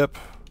to the ship.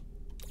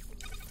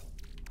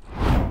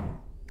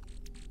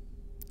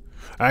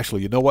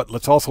 Actually, you know what?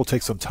 Let's also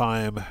take some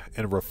time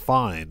and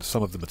refine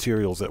some of the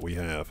materials that we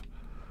have.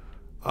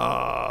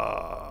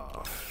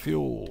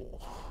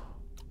 Fuel.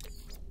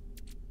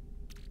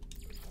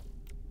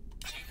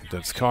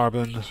 Condensed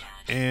carbon.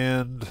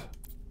 And...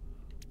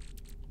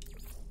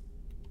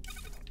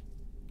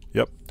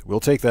 Yep, we'll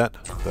take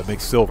that. That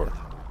makes silver.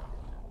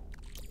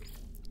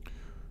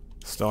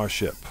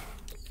 Starship.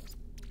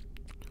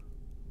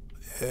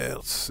 Yeah,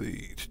 let's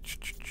see.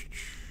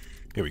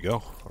 Here we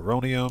go.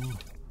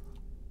 Aronium.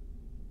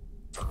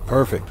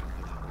 Perfect.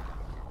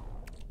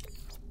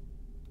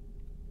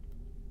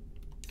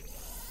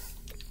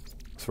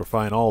 Let's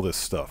refine all this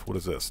stuff. What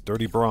is this?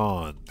 Dirty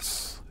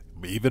bronze.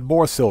 Even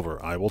more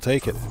silver. I will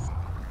take it.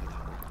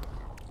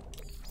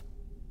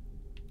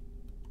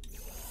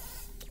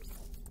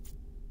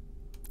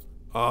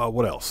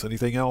 What else?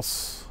 Anything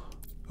else?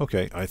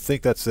 Okay, I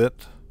think that's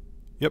it.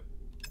 Yep.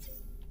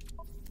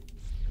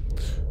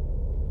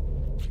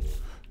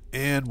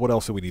 And what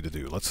else do we need to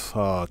do? Let's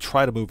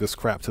try to move this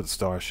crap to the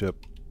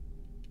starship.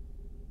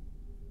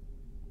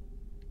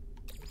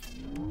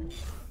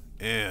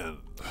 And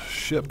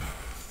ship.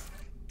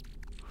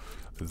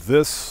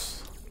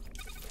 This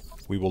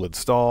we will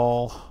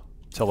install.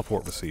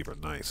 Teleport receiver.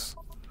 Nice.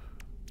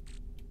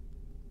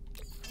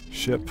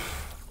 Ship.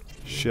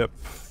 Ship.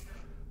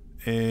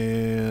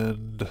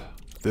 And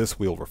this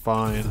we'll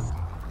refine.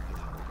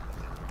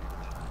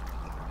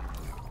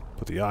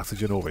 Put the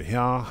oxygen over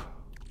here.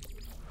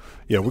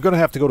 Yeah, we're going to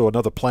have to go to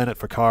another planet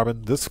for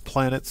carbon. This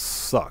planet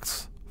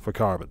sucks for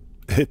carbon.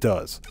 It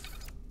does.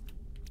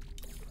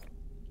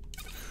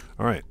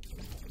 Alright.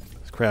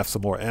 Let's craft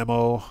some more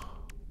ammo.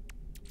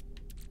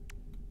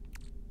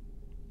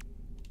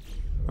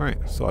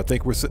 Alright, so I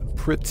think we're sitting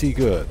pretty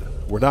good.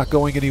 We're not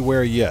going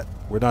anywhere yet.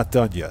 We're not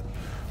done yet.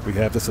 We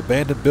have this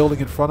abandoned building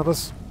in front of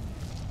us.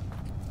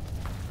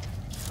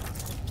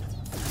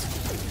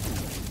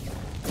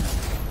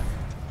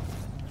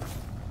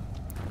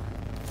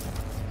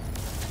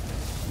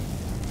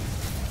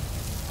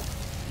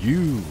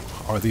 You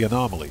are the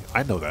anomaly.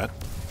 I know that.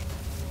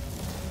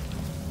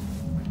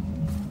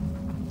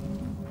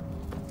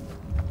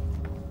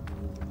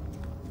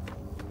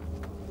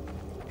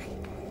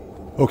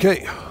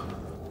 Okay.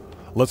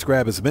 Let's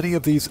grab as many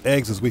of these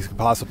eggs as we can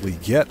possibly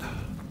get.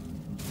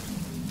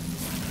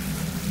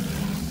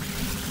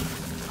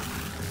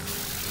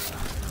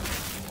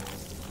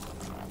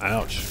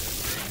 Ouch.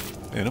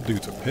 Man, them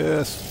dudes are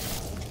pissed.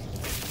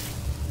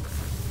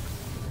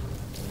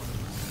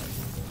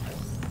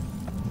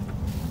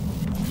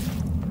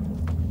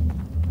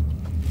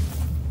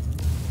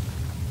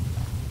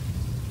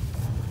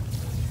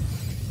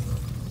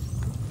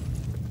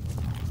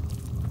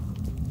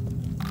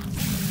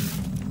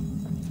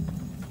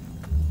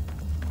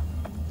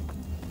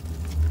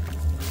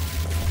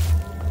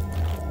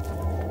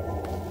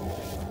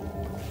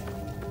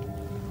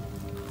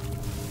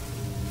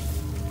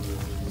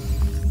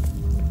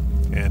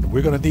 And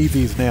we're going to need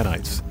these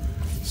nanites.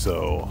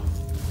 So...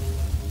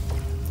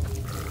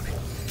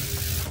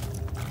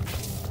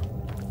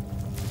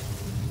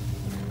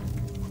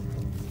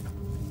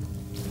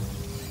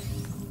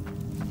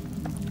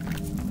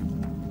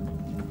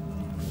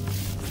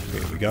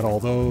 okay, we got all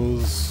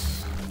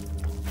those.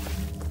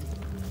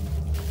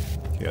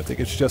 Yeah, I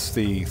think it's just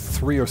the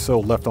 3 or so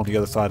left on the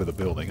other side of the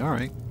building.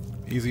 Alright,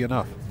 easy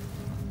enough.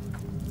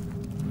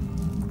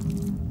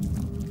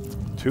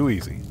 Too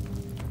easy.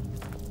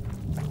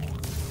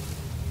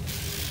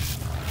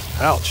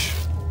 Ouch.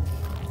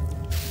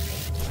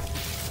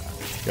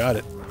 Got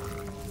it.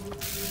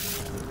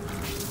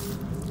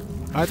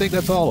 I think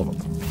that's all of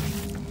them.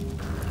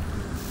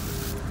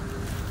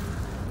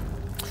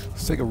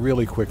 Let's take a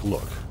really quick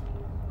look.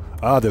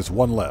 Ah, there's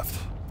one left.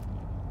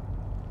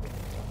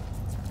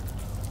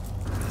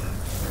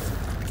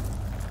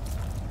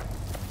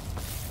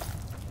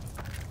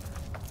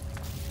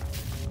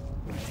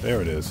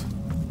 There it is.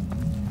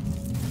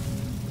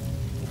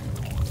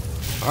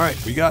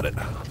 Alright, we got it.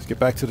 Let's get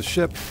back to the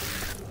ship.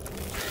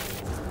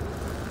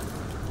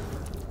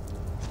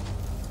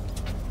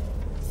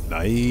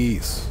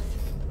 Nice.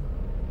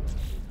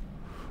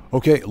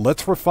 Okay,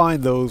 let's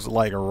refine those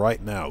like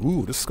right now.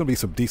 Ooh, this is going to be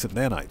some decent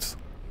nanites.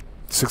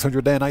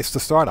 600 nanites to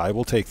start. I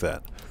will take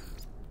that.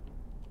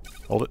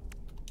 Hold it.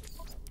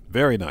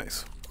 Very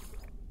nice.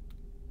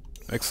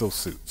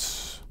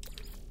 Exosuits.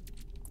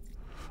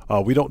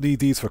 We don't need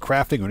these for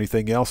crafting or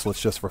anything else.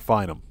 Let's just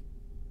refine them.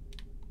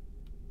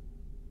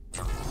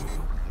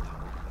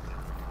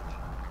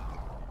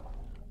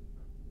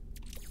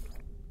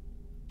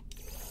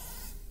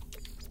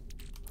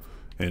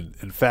 And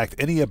in fact,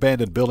 any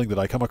abandoned building that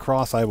I come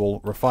across, I will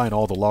refine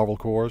all the larval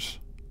cores.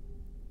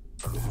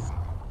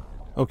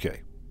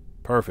 Okay,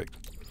 perfect.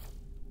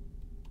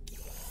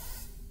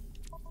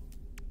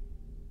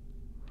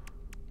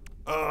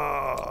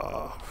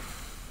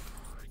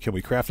 Can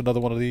we craft another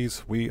one of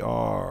these? We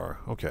are.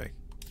 Okay.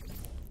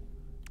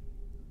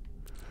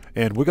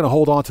 And we're going to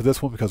hold on to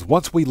this one because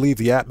once we leave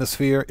the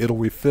atmosphere, it'll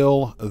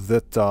refill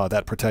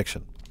that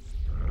protection.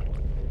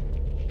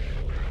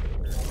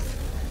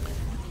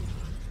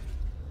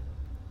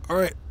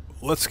 Alright,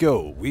 let's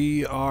go.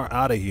 We are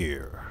out of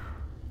here.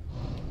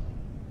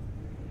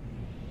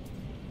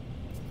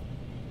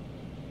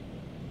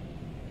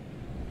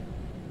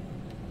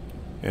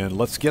 And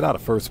let's get out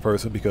of first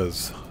person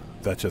because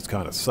that just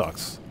kind of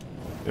sucks.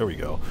 There we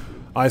go.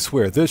 I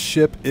swear, this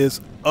ship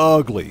is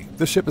ugly.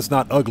 This ship is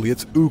not ugly,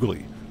 it's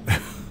oogly.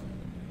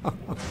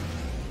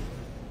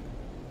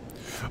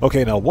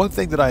 Okay, now one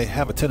thing that I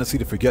have a tendency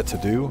to forget to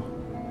do.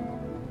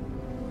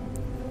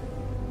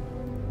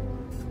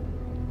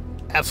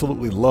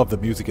 Absolutely love the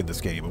music in this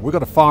game. And we're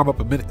going to farm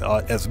up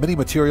as many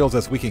materials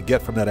as we can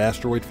get from that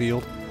asteroid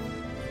field.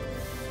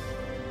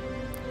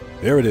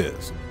 There it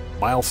is.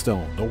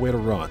 Milestone. Nowhere to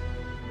run.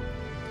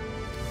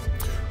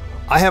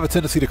 I have a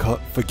tendency to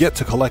forget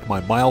to collect my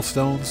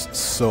milestones,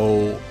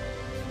 so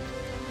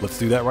let's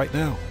do that right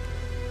now.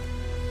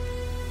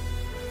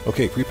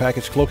 Okay,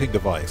 prepackaged cloaking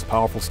device,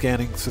 powerful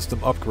scanning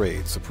system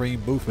upgrade,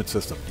 supreme movement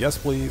system. Yes,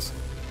 please.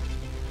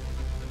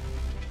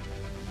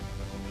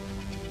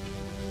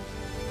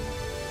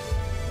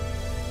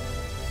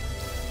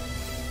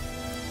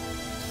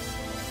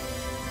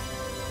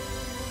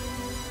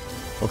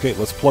 Okay,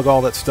 let's plug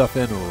all that stuff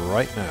in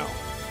right now.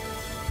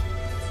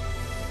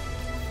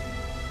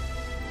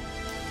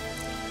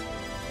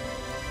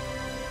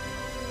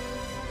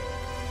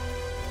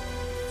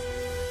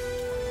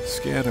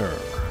 Scanner.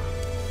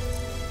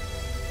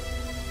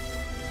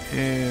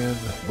 And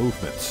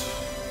movement.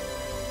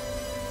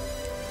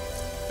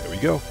 There we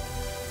go.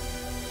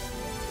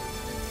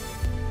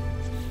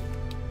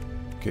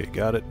 Okay,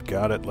 got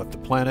it, left the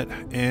planet,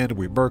 and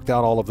we merked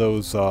out all of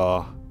those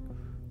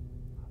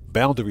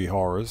boundary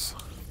horrors.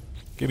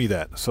 Give me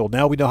that. So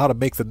now we know how to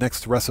make the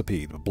next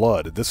recipe, the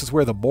blood. This is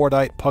where the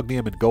Mordite,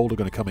 Pugnium, and gold are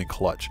going to come in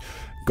clutch.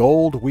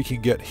 Gold we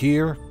can get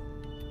here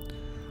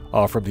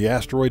from the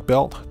asteroid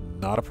belt.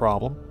 Not a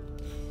problem.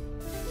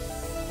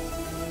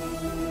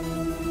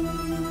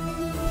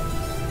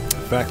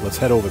 In fact, let's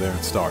head over there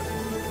and start.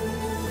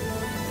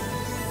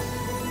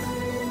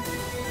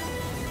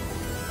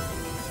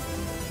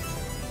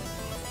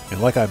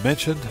 And like I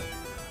mentioned,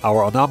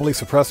 our anomaly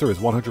suppressor is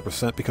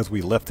 100% because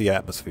we left the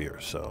atmosphere,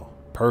 so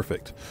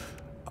perfect.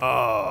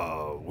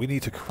 We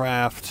need to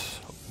craft...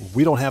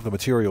 We don't have the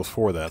materials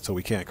for that, so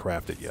we can't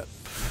craft it yet.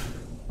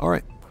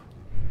 Alright.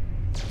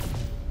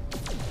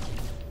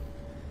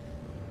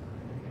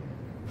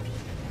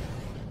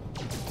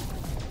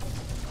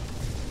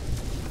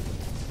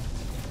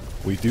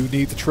 We do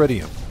need the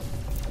tritium.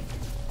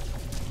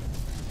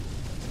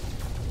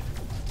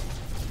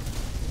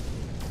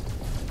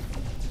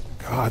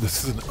 God,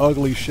 this is an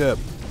ugly ship,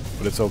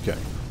 but it's okay.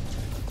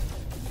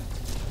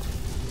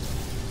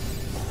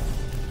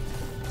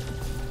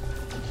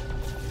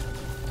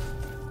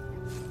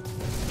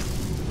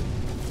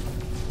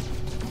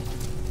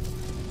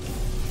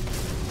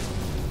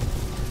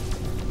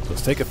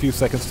 Let's take a few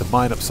seconds to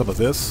mine up some of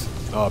this,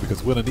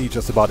 because we're going to need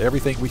just about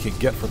everything we can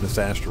get from this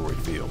asteroid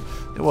field.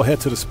 And we'll head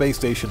to the space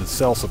station and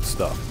sell some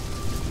stuff.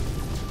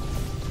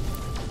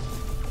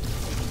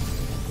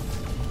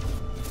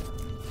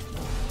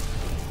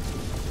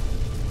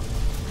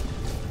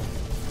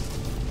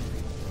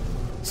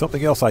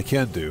 Something else I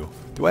can do.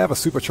 Do I have a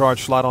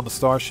supercharged slot on the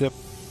starship?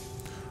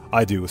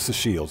 I do. It's the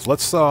shields.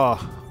 Let's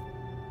move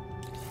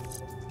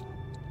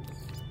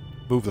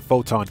the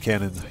photon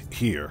cannon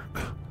here.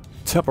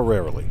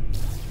 Temporarily.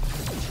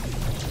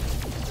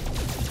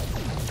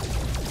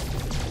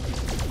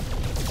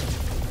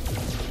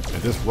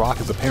 And this rock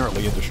is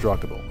apparently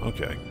indestructible.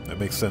 Okay, that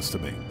makes sense to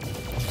me.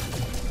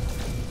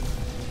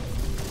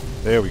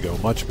 There we go,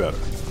 much better.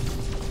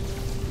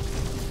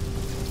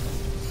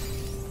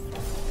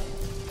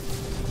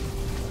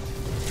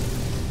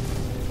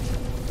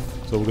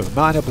 So we're going to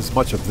mine up as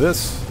much of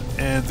this,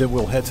 and then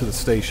we'll head to the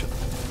station.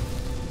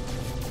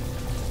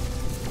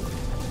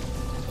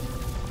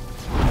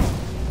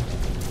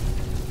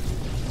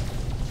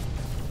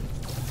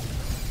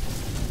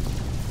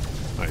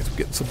 Nice, we're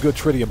getting some good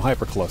tritium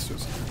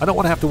hyperclusters. I don't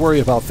want to have to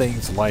worry about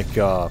things like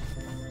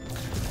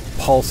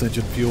pulse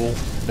engine fuel.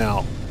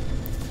 Now,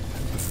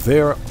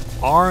 there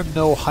are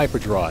no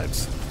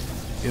hyperdrives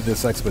in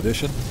this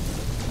expedition.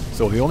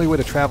 So the only way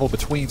to travel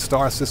between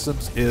star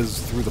systems is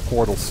through the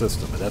portal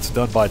system, and that's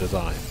done by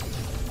design.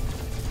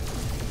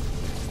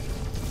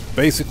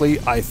 Basically,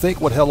 I think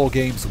what Hello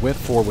Games went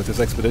for with this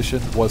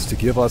expedition was to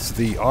give us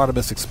the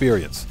Artemis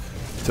experience,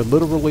 to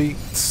literally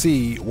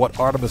see what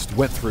Artemis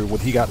went through when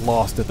he got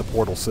lost in the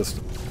portal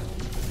system.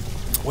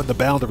 When the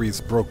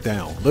boundaries broke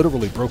down,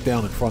 literally broke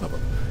down in front of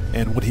him,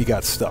 and when he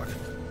got stuck.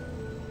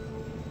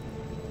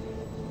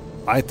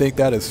 I think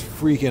that is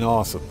freaking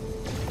awesome.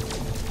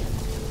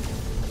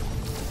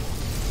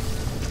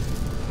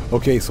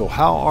 Okay, so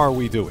how are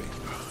we doing?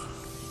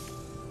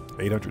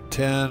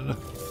 810. All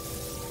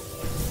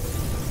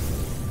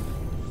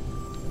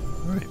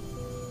right.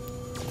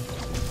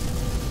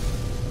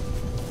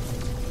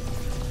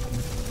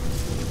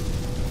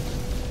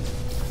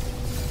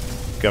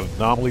 Got an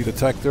anomaly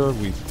detector.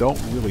 We don't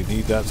really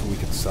need that, so we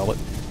can sell it.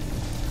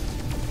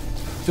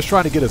 Just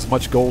trying to get as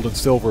much gold and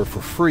silver for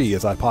free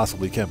as I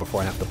possibly can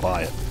before I have to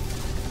buy it.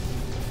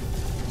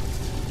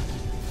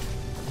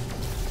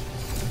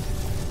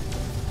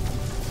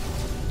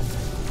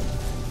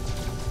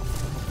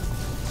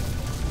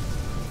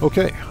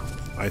 Okay,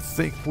 I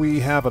think we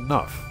have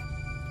enough.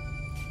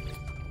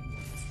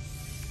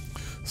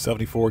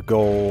 74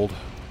 gold.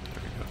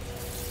 There we go.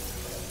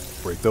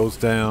 Break those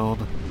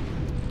down.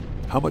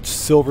 How much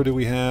silver do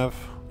we have?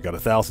 We got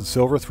 1,000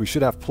 silver. So we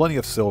should have plenty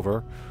of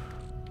silver.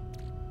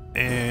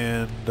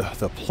 And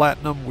the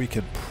platinum we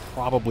can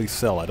probably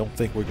sell. I don't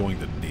think we're going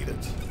to need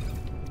it.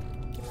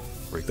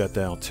 Break that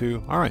down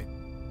too. Alright.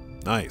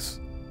 Nice.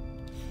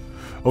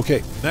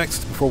 Okay,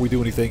 next, before we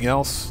do anything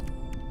else.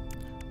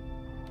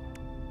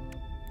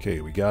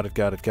 Okay, we got it.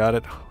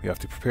 We have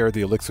to prepare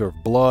the elixir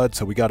of blood,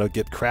 so we got to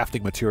get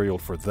crafting material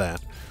for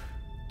that.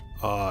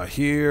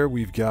 Here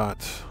we've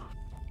got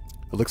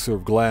elixir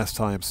of glass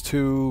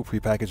 ×2,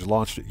 prepackaged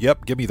launched.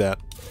 Yep, give me that.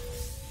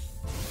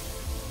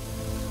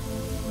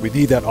 We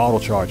need that auto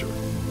charger.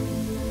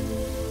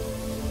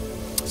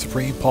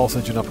 Supreme pulse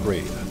engine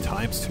upgrade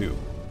 ×2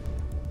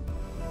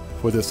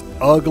 for this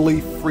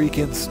ugly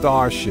freaking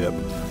starship.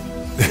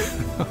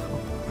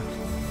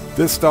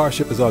 This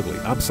starship is ugly.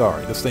 I'm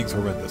sorry. This thing's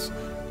horrendous.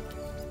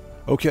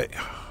 Okay.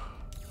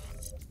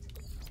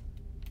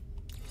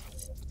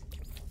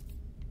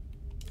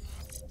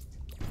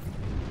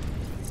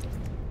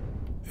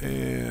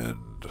 And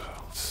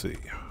let's see.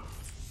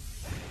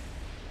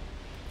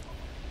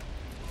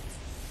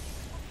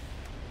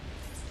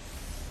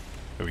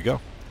 There we go.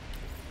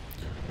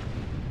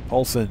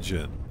 Pulse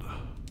engine.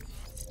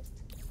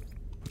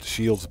 Put the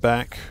shields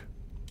back.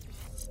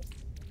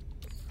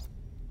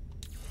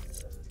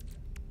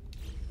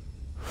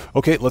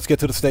 Okay, let's get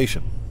to the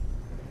station.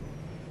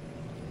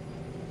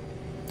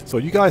 So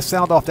you guys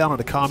sound off down in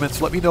the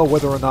comments. Let me know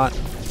whether or not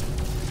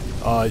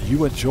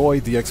you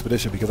enjoyed the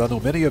expedition, because I know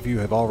many of you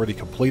have already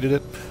completed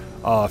it.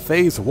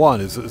 Phase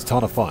 1 is a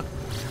ton of fun.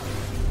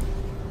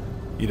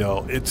 You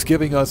know, it's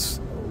giving us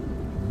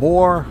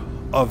more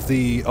of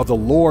the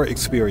lore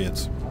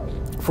experience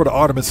for the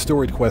Artemis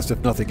Storied quest, if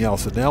nothing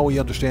else. And now we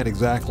understand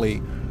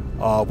exactly,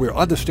 we're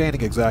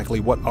understanding exactly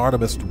what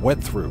Artemis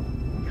went through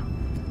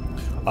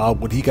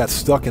when he got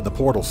stuck in the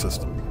portal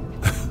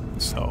system.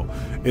 So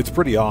it's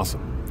pretty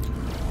awesome.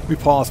 Let me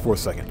pause for a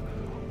second.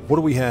 What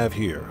do we have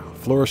here?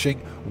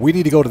 Flourishing. We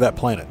need to go to that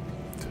planet.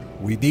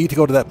 We need to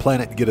go to that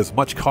planet and get as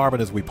much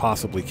carbon as we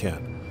possibly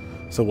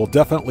can. So we'll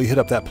definitely hit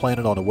up that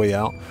planet on the way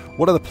out.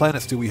 What other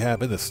planets do we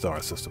have in this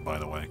star system, by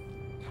the way?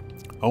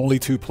 Only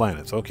 2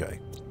 planets. Okay.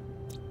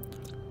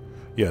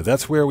 Yeah,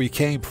 that's where we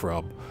came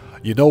from.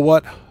 You know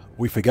what?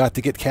 We forgot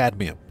to get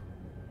cadmium.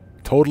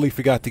 Totally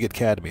forgot to get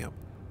cadmium.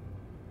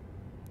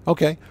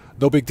 Okay,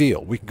 no big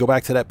deal. We can go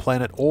back to that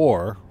planet,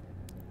 or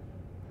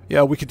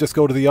yeah, we could just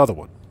go to the other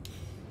one.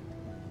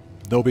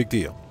 No big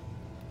deal.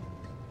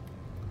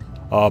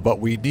 But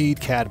we need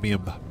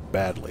cadmium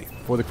badly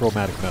for the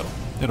chromatic metal.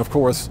 And of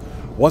course,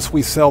 once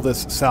we sell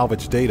this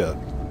salvage data,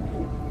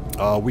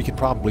 we can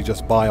probably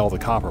just buy all the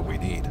copper we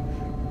need.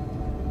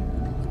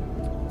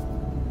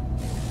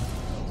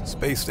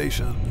 Space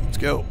station, let's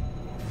go.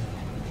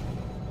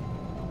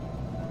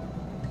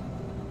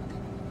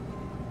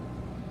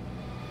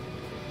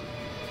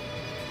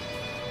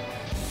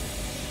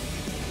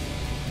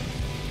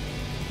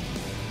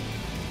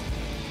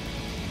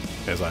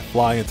 As I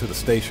fly into the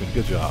station,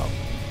 good job.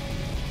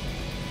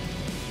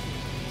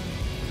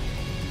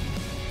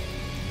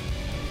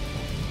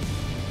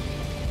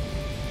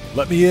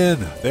 Let me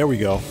in. There we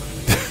go.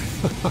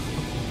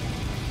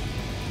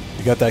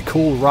 You got that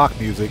cool rock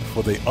music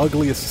for the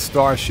ugliest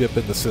starship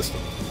in the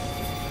system.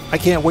 I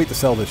can't wait to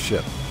sell this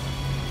ship.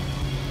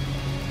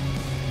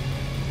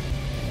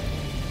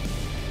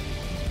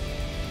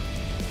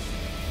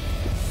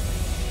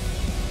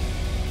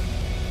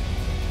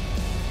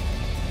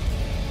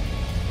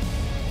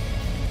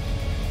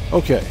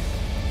 Okay.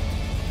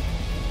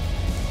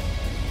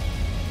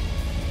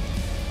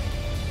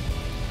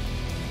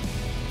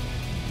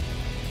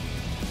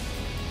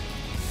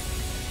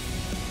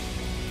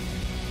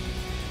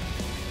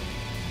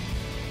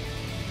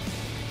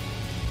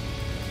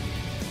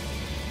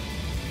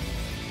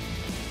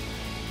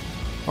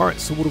 Alright,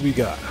 so what do we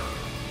got?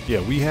 Yeah,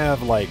 we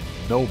have, like,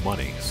 no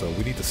money, so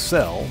we need to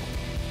sell.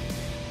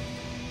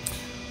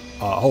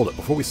 Hold it.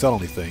 Before we sell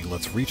anything,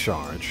 let's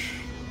recharge.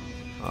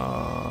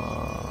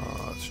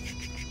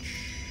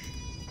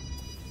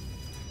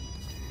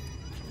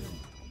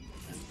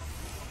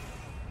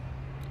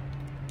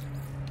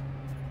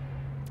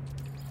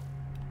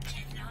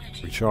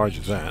 Recharge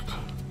that.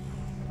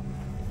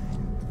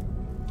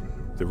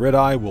 The red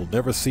eye will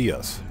never see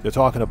us. They're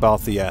talking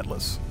about the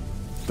Atlas.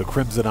 The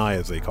Crimson Eye,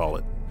 as they call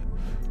it.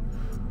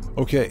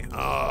 Okay,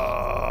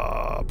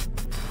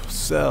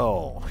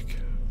 sell.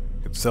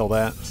 You can sell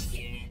that.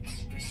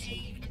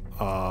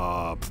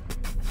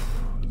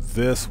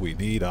 This we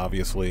need,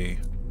 obviously.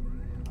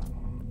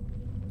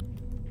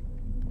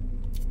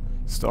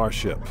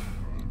 Starship.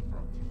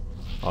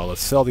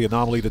 Let's sell the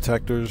anomaly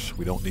detectors.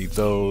 We don't need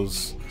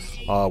those.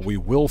 We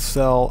will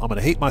sell... I'm going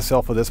to hate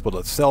myself for this, but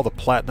let's sell the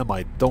platinum.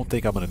 I don't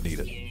think I'm going to need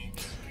it.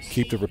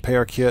 Keep the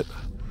repair kit.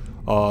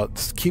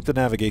 Keep the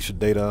navigation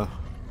data.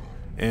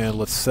 And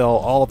let's sell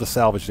all of the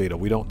salvage data.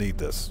 We don't need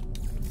this.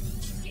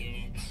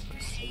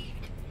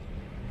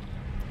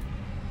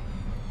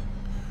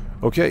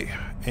 Okay,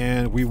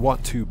 and we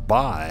want to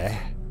buy...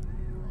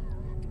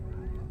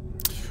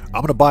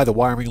 I'm going to buy the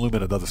wiring loom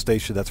at another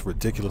station. That's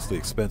ridiculously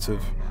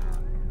expensive.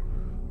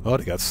 Oh,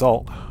 they got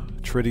salt.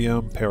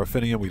 Tritium,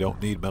 paraffinium. We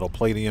don't need metal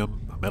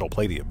plating. Metal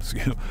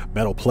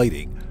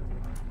plating.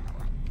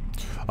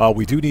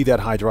 We do need that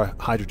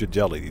hydrogen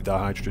jelly, the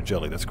dihydrogen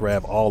jelly. Let's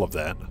grab all of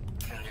that.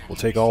 We'll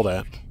take all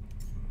that.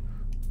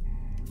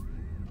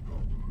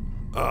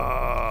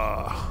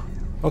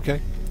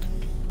 Okay.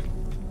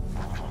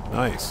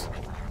 Nice.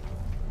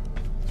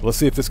 So let's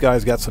see if this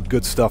guy's got some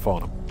good stuff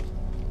on him.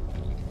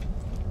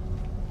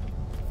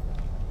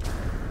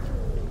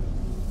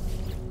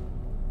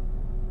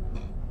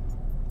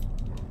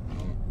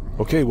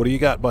 Okay, what do you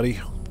got, buddy?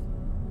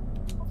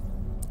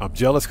 I'm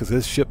jealous because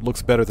his ship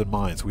looks better than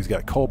mine. So he's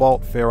got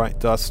cobalt, ferrite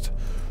dust,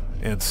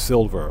 and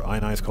silver.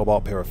 Ionized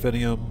cobalt,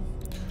 paraffinium.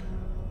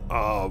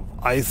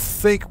 I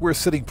think we're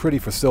sitting pretty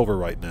for silver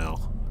right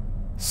now.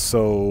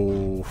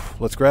 So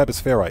let's grab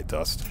his ferrite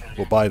dust.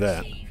 We'll buy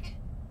that.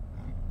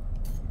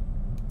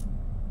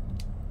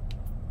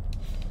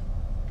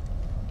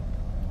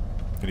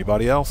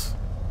 Anybody else?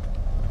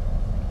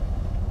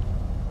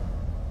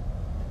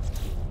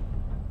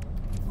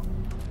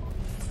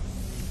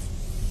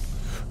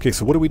 Okay,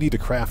 so what do we need to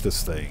craft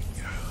this thing?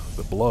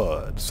 The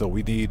blood. So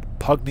we need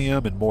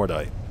pugnium and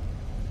mordite.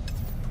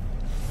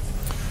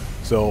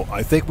 So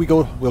I think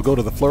we'll go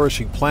to the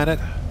flourishing planet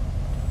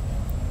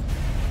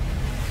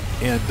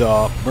and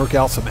murk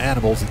out some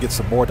animals and get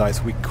some mordite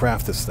so we can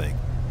craft this thing.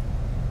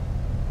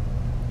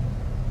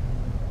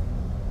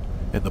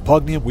 And the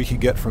pugnium we can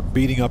get from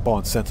beating up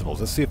on sentinels.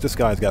 Let's see if this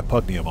guy's got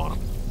pugnium on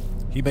him.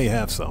 He may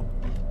have some.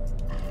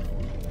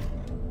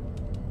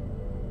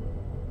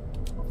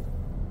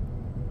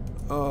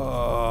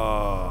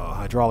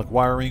 Hydraulic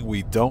wiring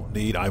we don't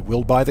need. I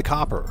will buy the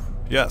copper.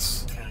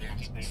 Yes.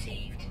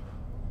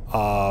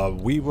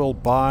 We will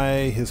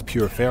buy his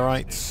pure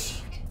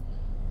ferrites.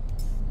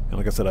 And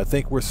like I said, I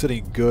think we're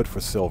sitting good for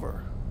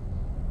silver.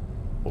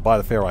 We'll buy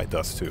the ferrite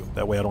dust too.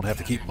 That way I don't have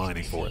to keep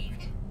mining for it.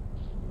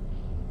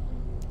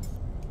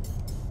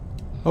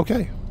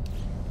 Okay.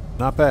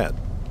 Not bad.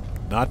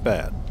 Not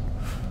bad.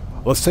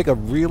 Let's take a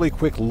really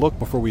quick look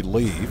before we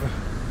leave.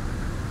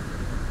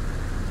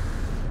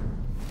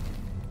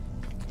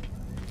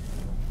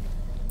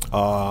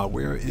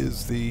 Where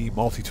is the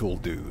multi-tool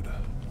dude?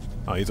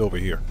 Oh, he's over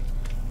here.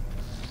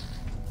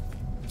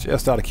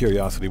 Just out of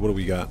curiosity, what do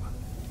we got?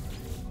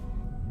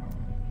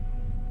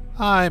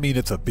 I mean,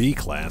 it's a B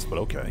class, but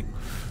okay.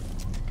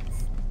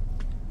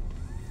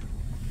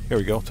 Here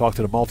we go. Talk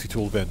to the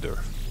multi-tool vendor.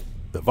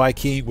 The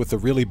Viking with the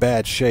really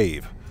bad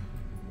shave.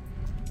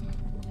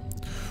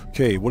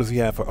 Okay, what does he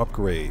have for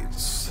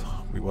upgrades?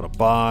 We want to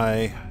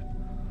buy...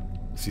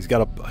 So he's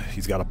got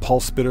a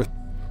pulse spitter,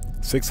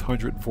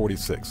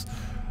 646.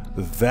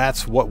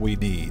 That's what we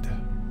need.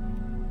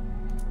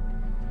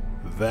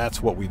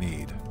 That's what we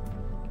need.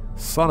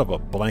 Son of a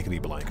blankety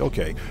blank.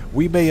 Okay,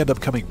 we may end up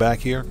coming back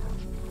here.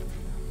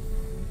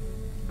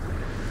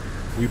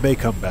 We may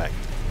come back.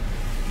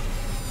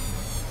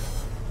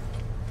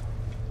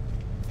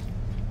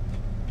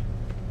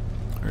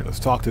 Alright, let's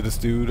talk to this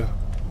dude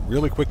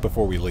really quick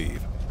before we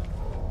leave.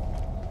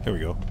 Here we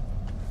go.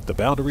 The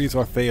boundaries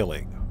are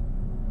failing.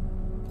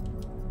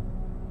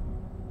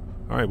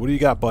 Alright, what do you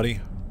got,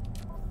 buddy?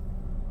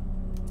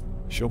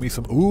 Show me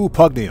some... Ooh,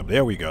 pugnium.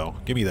 There we go.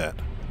 Give me that.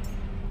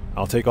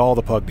 I'll take all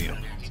the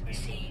pugnium.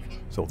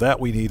 So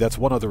that we need. That's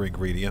one other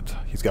ingredient.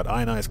 He's got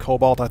ionized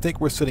cobalt. I think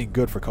we're sitting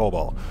good for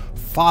cobalt.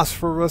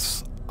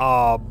 Phosphorus,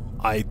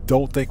 I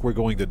don't think we're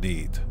going to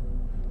need.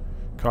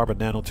 Carbon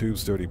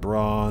nanotubes, dirty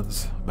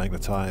bronze,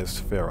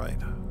 magnetized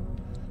ferrite.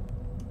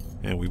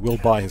 And we will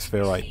buy his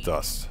ferrite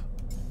dust.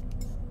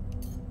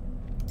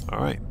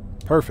 Alright,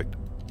 perfect.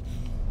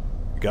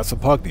 We got some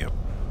pugnium.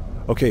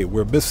 Okay,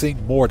 we're missing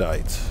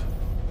mordite.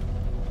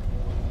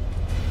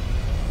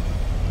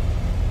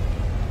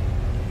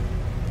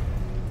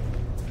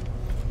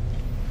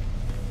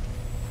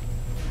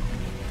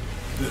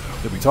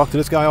 Did we talk to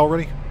this guy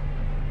already?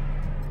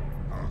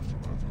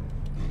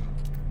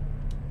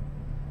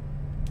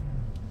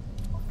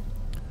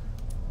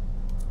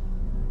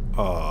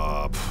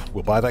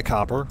 We'll buy that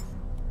copper.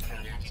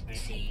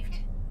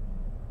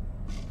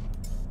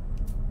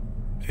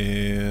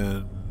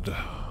 And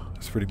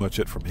that's pretty much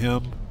it from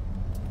him.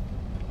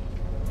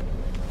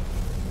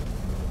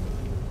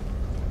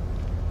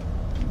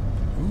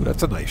 Ooh,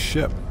 that's a nice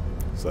ship.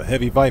 It's a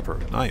heavy Viper.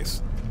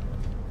 Nice.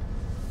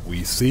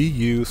 We see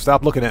you.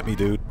 Stop looking at me,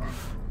 dude.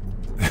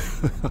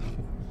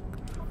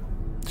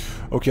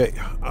 Okay.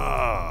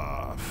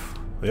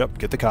 Yep,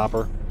 get the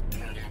copper.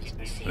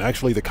 And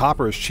actually, the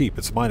copper is cheap.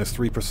 It's minus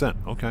 3%.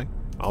 Okay,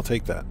 I'll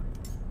take that.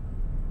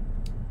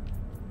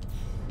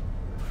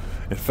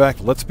 In fact,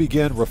 let's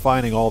begin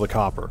refining all the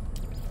copper.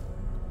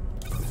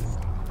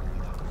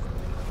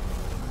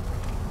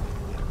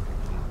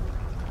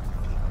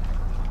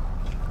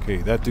 Okay,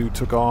 that dude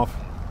took off.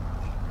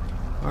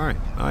 Alright,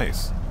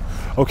 nice.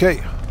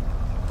 Okay,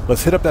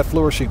 let's hit up that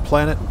flourishing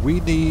planet. We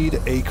need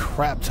a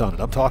crap ton,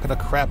 and I'm talking a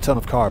crap ton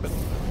of carbon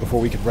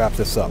before we can wrap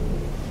this up.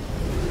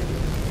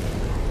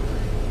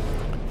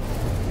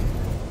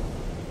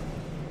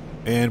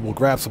 And we'll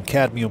grab some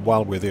cadmium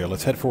while we're there.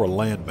 Let's head for a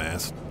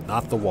landmass,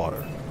 not the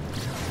water.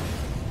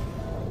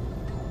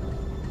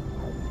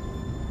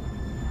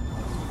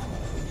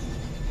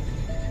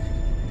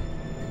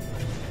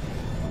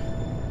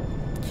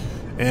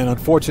 And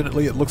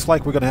unfortunately, it looks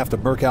like we're going to have to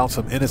murk out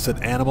some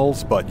innocent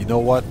animals, but you know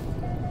what?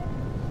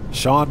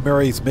 Sean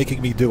Murray's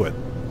making me do it.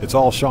 It's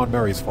all Sean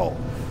Murray's fault.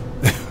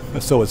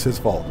 So it's his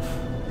fault.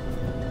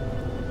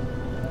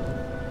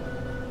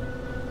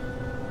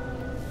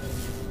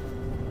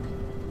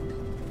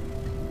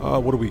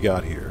 What do we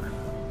got here?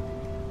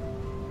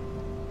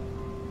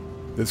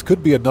 This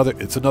could be another...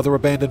 It's another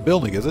abandoned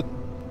building, is it?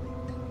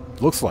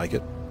 Looks like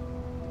it.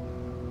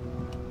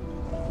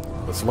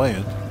 Let's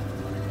land.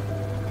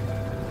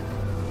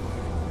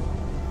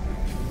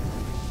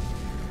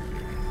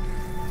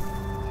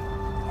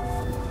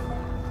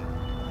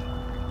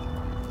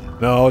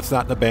 No, it's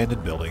not an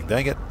abandoned building.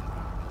 Dang it.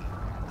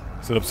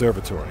 It's an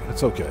observatory.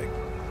 It's okay.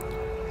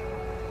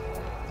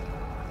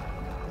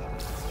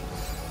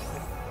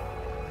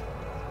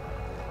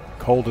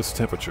 Coldest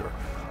temperature.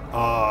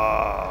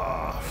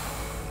 Oh,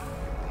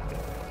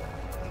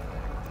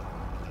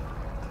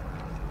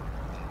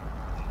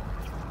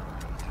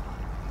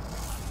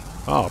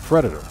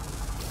 predator.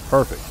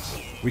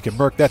 Perfect. We can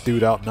murk that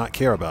dude out and not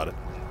care about it.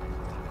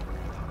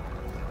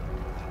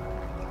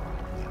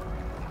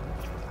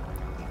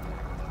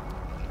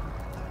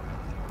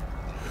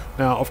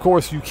 Now, of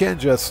course, you can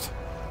just...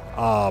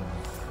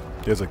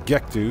 there's a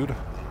Gek dude.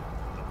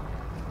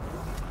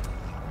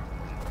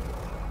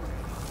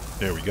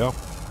 There we go.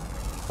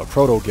 A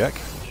proto-Gek.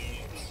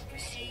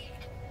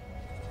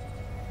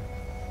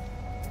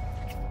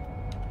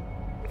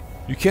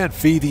 You can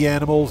feed the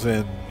animals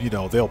and, you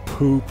know, they'll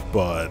poop,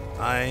 but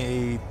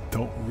I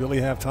don't really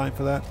have time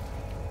for that.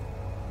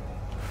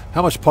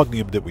 How much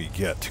pugnium did we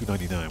get?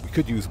 $2.99. We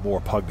could use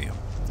more pugnium.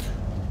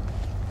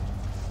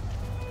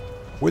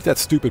 Where'd that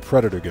stupid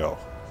predator go?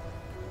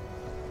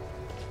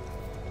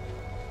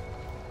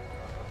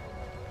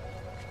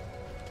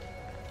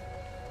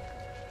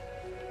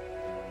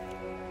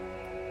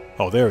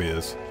 Oh, there he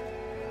is.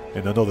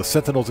 And I know the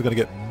sentinels are going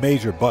to get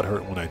major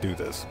butthurt when I do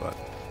this, but...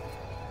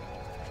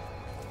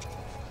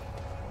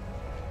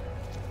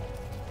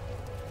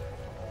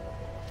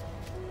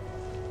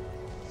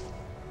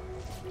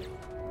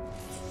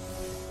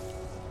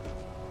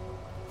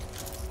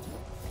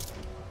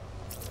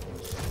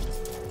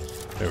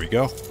 There we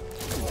go.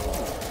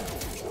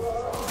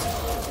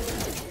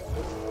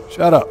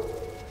 Shut up.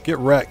 Get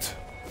wrecked.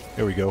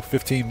 There we go.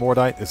 15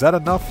 mordite. Is that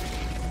enough?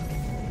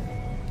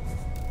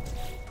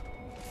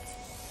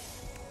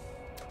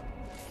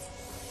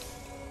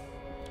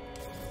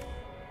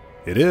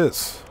 It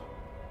is.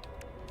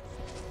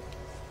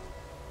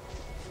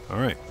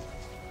 Alright.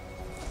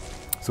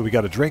 So we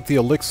got to drink the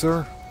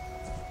elixir.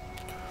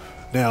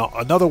 Now,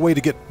 another way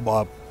to get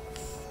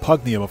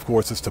pugnium, of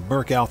course, is to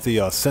murk out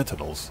the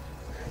sentinels,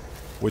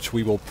 which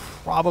we will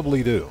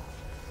probably do.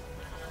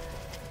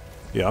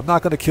 Yeah, I'm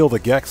not going to kill the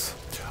Geks,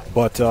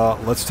 but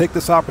let's take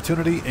this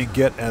opportunity and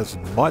get as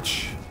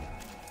much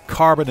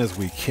carbon as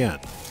we can.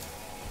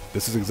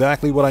 This is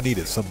exactly what I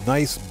needed. Some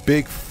nice,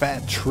 big,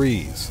 fat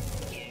trees.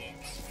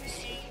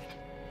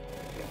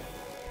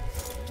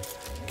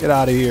 Get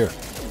out of here.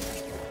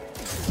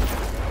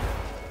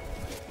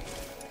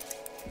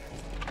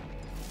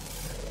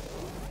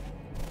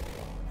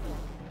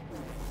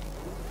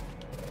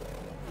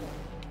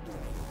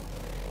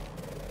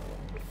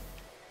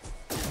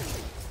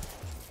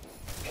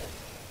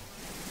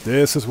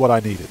 This is what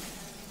I needed.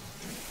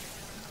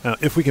 Now,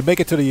 if we can make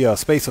it to the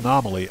space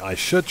anomaly, I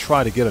should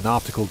try to get an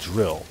optical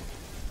drill.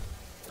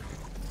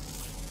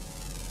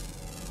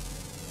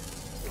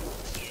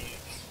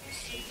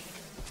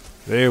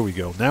 There we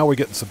go. Now we're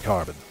getting some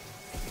carbon.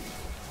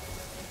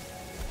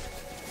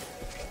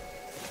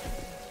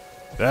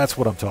 That's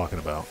what I'm talking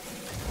about.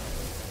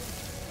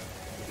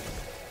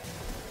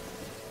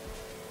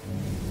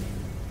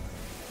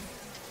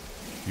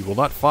 You will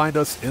not find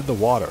us in the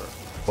water.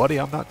 Buddy,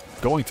 I'm not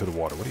going to the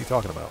water. What are you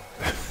talking about?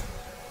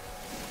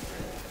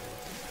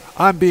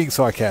 I'm being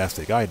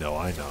sarcastic. I know,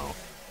 I know.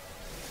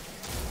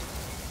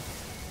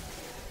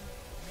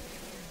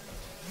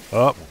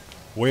 Oh,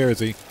 where is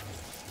he?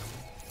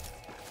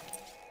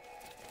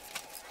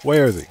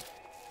 Where is he?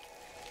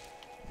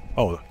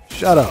 Oh,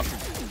 shut up.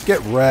 Get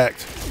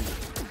wrecked.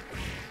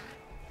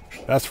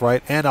 That's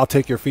right, and I'll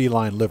take your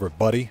feline liver,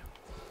 buddy.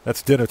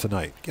 That's dinner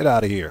tonight. Get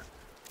out of here.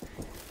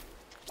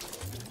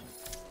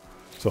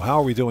 So how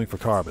are we doing for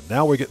carbon?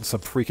 Now we're getting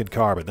some freaking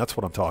carbon. That's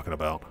what I'm talking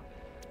about.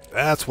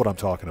 That's what I'm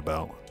talking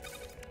about.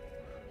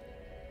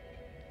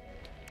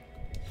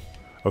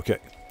 Okay.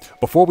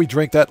 Before we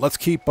drink that, let's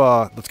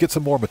get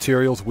some more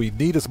materials. We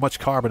need as much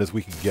carbon as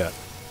we can get.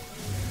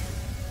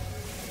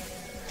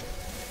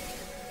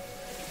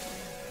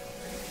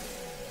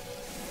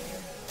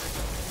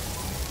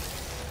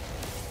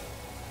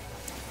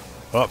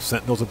 Oh,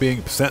 sentinels are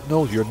being...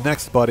 Sentinel, you're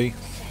next, buddy.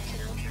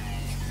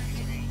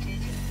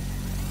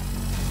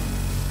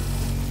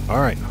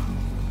 Alright.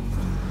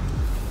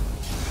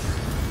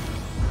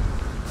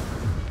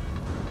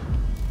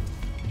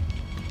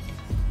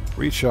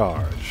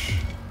 Recharge.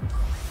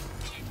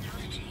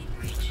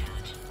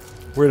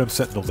 Where are them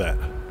sentinels at?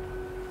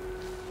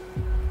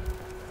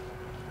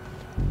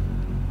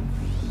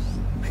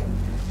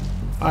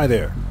 Hi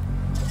there.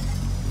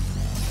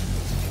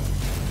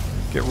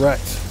 Get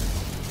wrecked.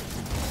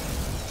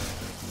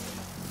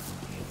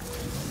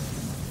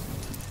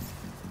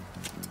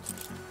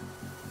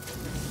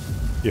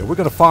 Yeah, we're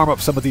going to farm up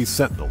some of these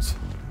sentinels.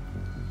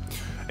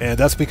 And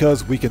that's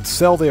because we can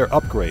sell their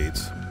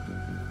upgrades.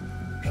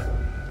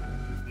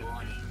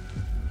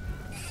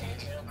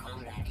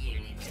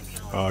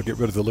 Get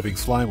rid of the living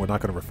slime. We're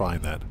not going to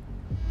refine that.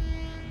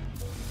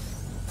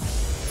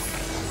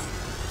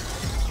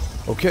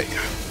 Okay.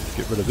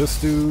 Get rid of this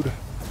dude.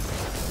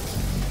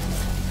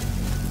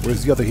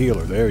 Where's the other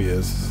healer? There he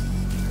is.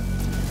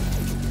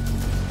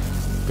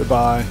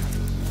 Goodbye.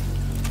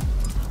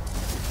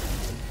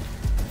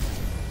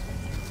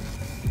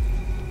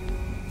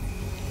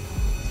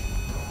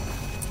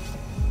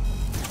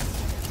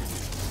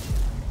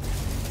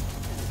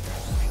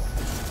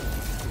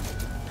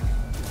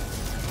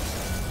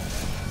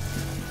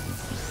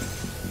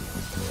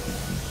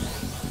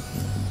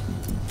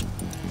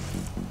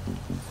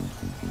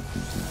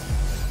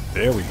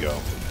 There we go.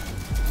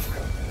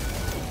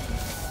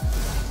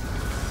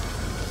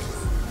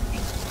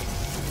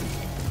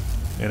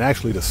 And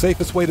actually, the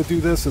safest way to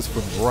do this is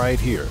from right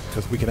here,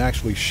 because we can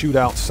actually shoot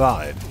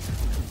outside.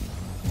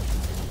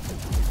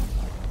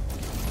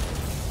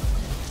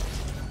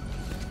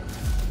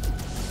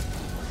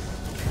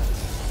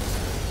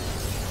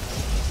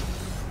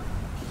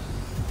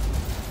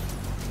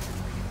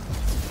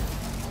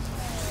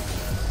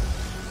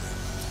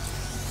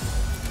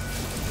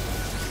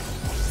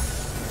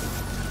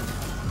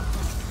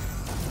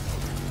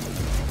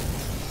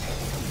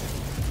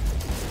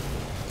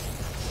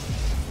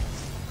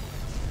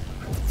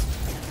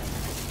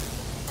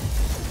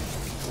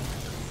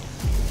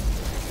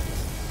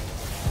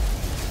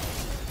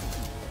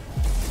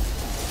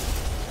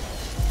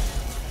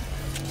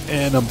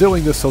 And I'm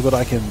doing this so that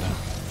I can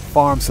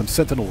farm some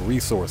sentinel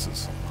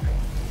resources.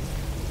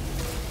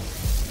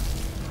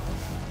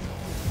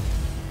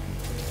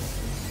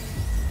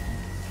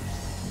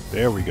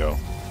 There we go.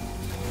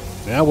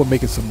 Now we're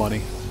making some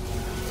money.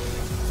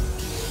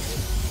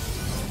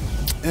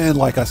 And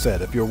like I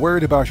said, if you're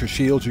worried about your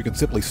shields, you can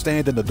simply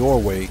stand in the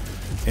doorway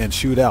and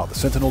shoot out. The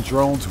sentinel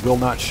drones will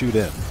not shoot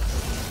in.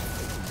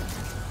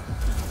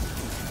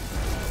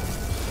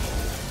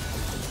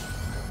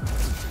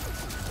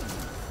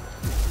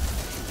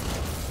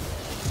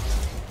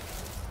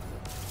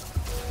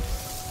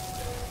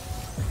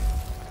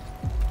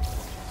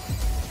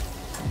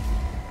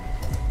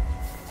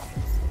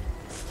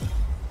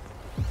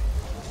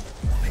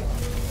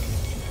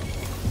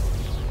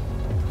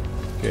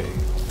 Okay.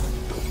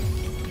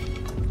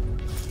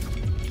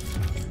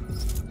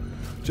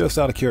 Just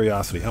out of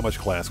curiosity, how much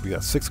glass? We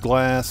got 6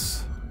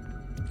 glass.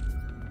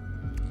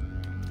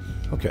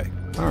 Okay,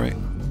 alright.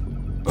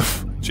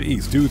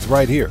 Jeez, dude's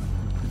right here.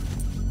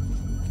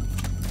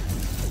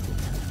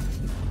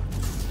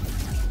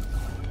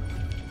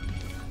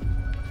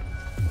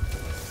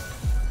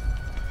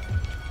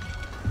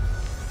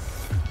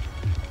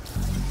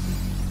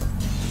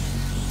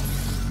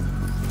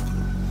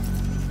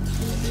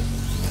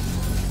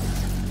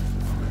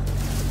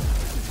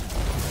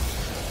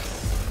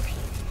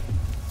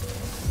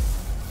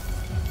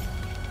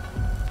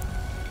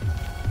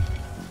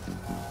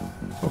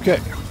 Okay.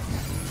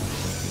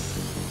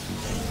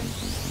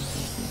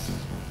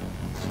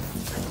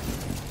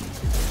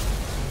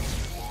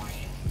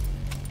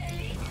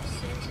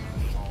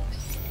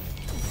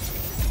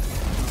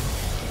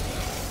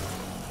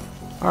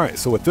 Alright,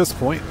 so at this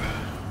point,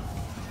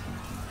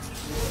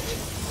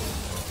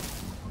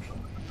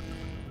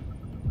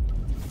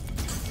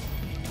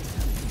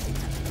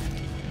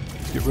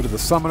 get rid of the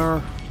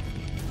summoner.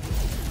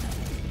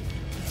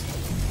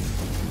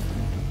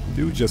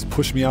 Dude just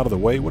pushed me out of the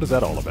way. What is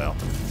that all about?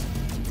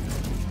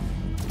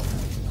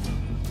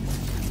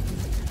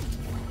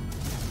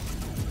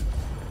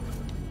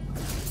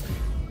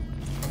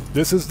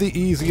 This is the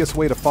easiest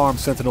way to farm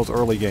sentinels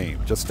early game.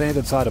 Just stand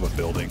inside of a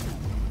building.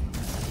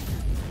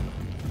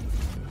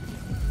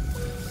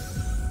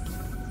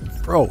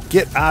 Bro,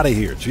 get out of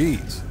here.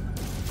 Jeez.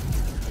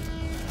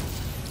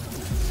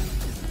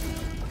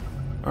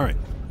 Alright.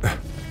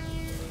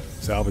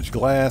 Salvage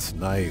glass.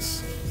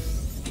 Nice.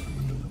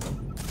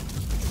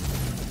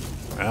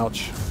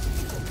 Ouch.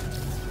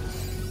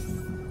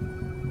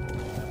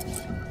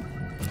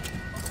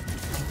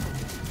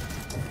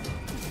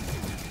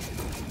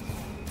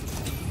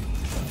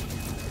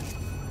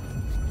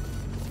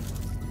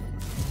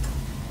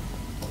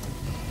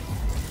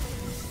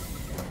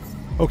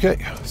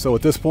 Okay, so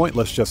at this point,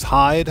 let's just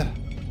hide,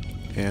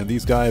 and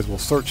these guys will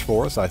search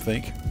for us, I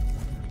think.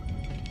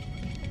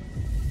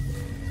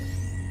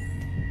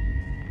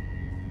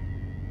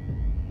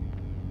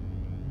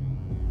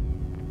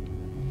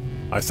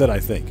 I said I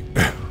think.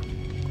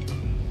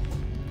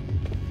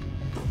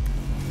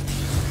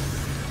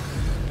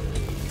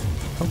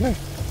 Okay.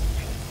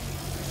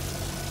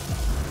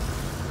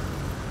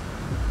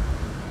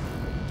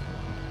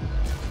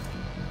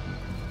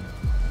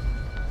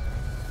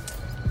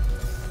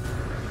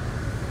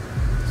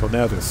 So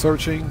now they're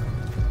searching.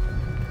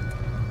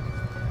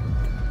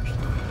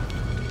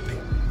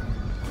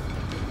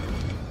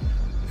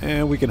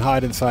 And we can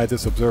hide inside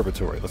this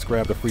observatory. Let's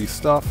grab the free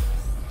stuff.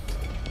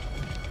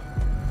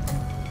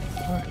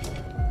 All right.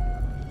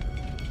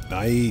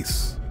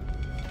 Nice.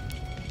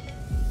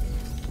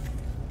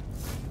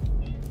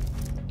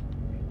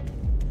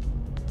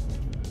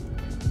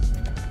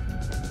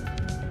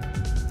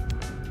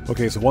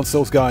 Okay, so once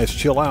those guys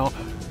chill out,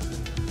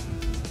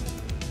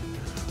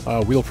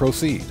 we'll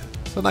proceed.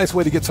 It's a nice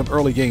way to get some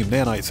early game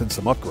nanites and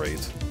some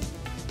upgrades.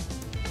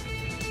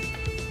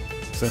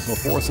 Sentinel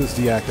forces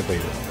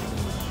deactivated.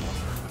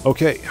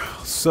 Okay,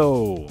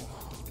 so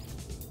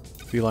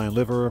feline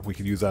liver, we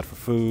can use that for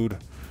food.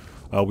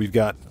 We've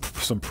got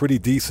some pretty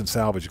decent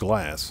salvage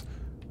glass.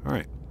 All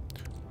right.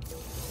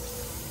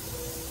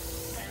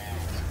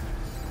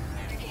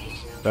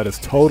 That is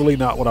totally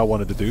not what I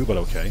wanted to do, but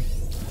okay.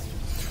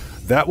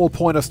 That will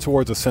point us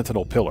towards a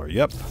sentinel pillar.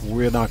 Yep,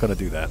 we're not going to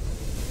do that.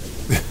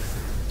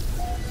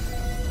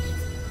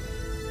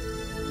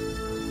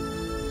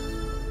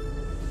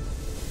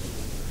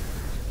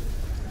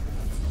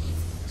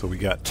 So we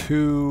got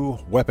 2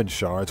 weapon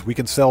shards. We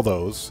can sell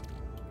those.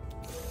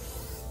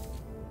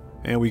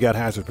 And we got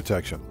hazard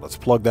protection. Let's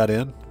plug that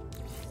in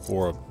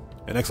for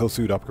an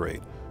exosuit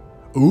upgrade.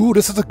 Ooh,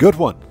 this is a good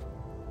one.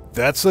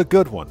 That's a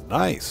good one.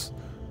 Nice.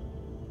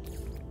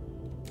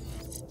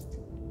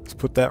 Let's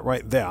put that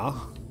right there.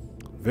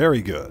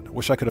 Very good.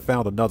 Wish I could have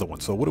found another one.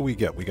 So what do we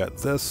get? We got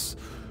this.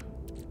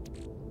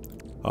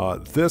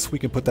 This, we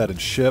can put that in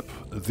ship.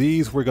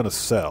 These we're going to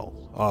sell.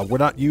 We're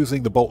not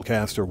using the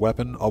boltcaster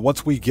weapon.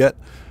 Once we get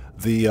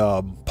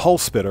the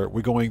pulse spitter,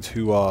 we're going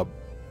to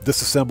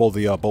disassemble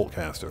the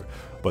boltcaster.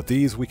 But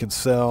these we can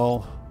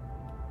sell.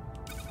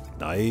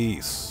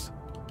 Nice.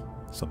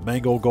 Some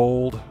mango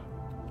gold.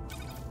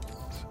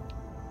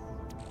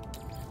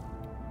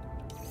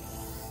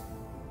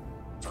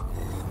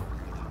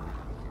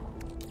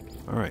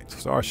 Alright,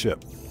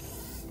 starship.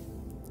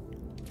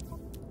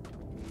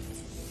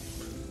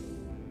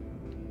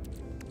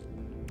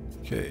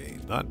 Okay,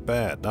 not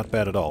bad. Not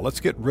bad at all.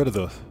 Let's get rid of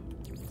the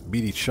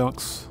meaty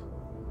chunks.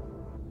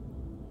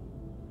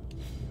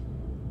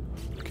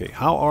 Okay,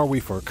 how are we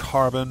for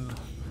carbon?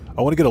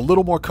 I want to get a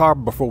little more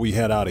carbon before we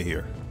head out of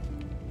here.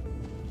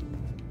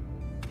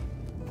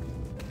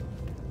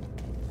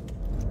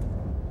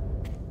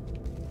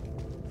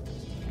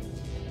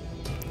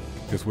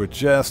 Because we're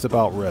just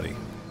about ready.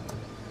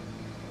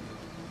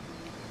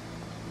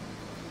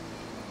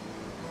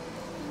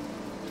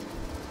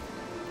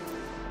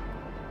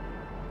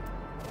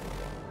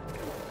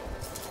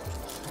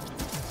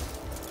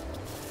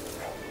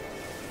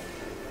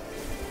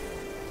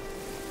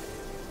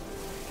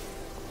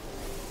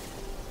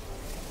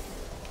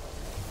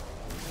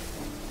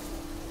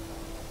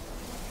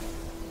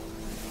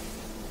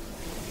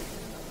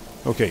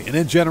 Okay, and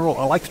in general,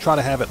 I like to try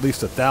to have at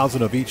least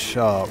 1,000 of each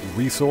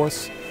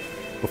resource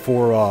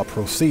before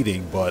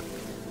proceeding, but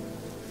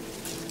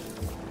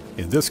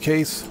in this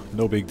case,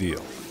 no big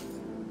deal.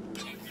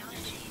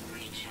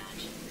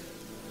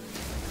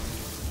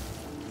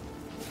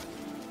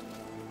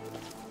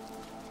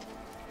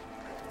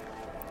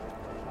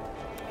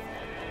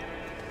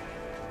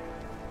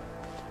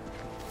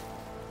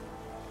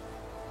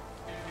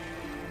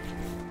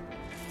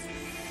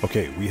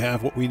 Okay, we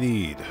have what we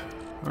need.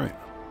 All right.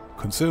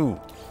 Consume.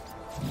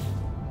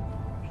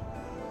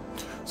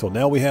 So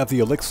now we have the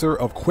elixir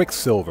of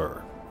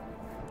quicksilver.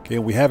 Okay,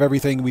 we have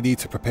everything we need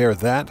to prepare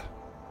that.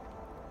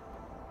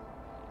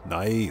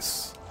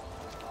 Nice.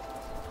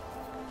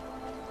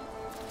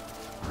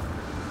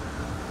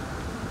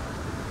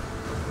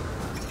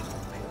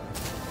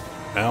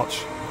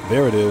 Ouch.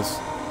 There it is.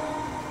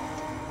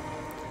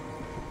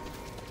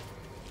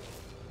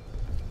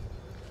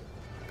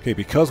 Okay,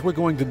 because we're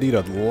going to need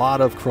a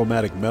lot of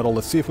chromatic metal,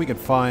 let's see if we can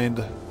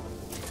find...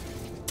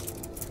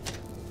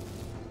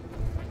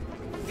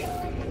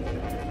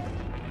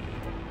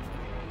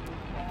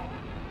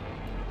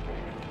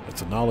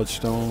 That's a knowledge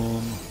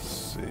stone.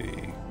 Let's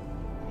see.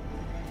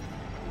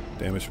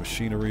 Damaged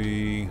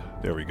machinery.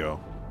 There we go.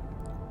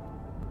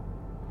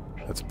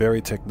 That's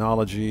buried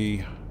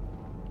technology.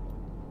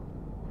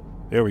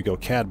 There we go.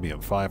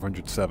 Cadmium,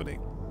 570.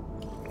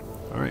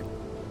 Alright.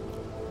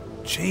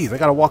 Jeez, I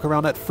gotta walk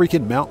around that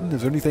freaking mountain?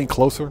 Is there anything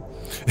closer?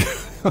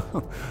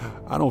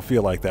 I don't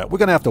feel like that. We're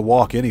gonna have to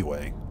walk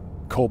anyway.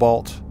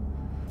 Cobalt.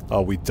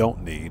 We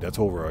don't need. That's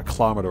over a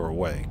kilometer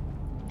away.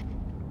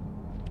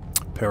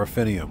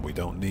 Paraffinium, we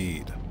don't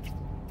need.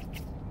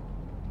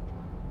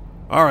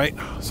 Alright,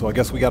 so I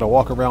guess we gotta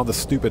walk around the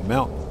stupid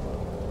mountain.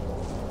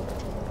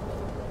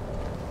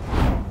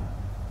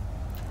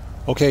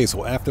 Okay,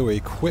 so after a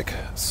quick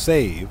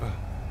save,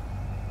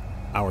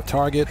 our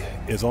target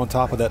is on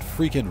top of that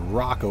freaking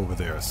rock over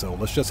there. So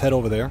let's just head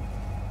over there.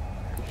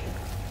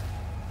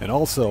 And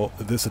also,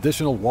 this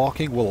additional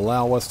walking will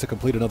allow us to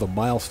complete another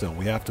milestone.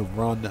 We have to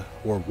run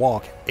or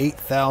walk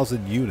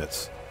 8,000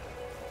 units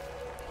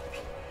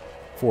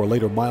for a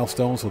later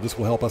milestone, so this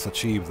will help us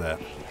achieve that.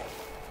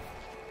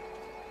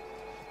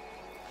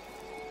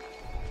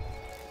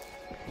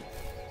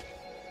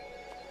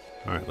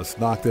 Alright, let's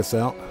knock this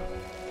out.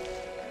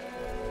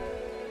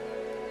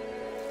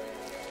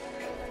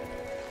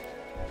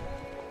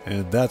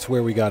 And that's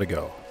where we got to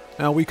go.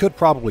 Now, we could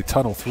probably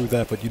tunnel through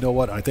that, but you know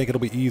what? I think it'll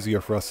be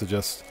easier for us to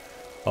just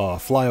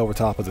fly over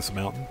top of this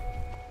mountain.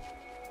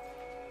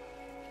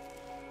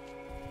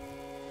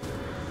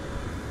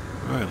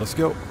 Alright, let's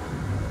go.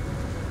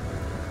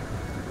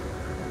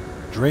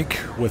 Drink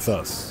with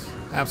us.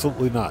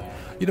 Absolutely not.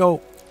 You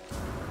know,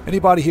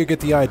 anybody here get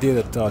the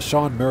idea that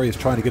Sean Murray is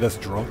trying to get us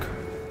drunk?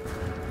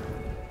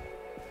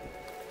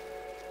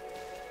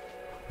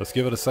 Let's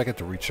give it a second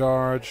to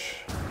recharge.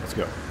 Let's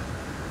go.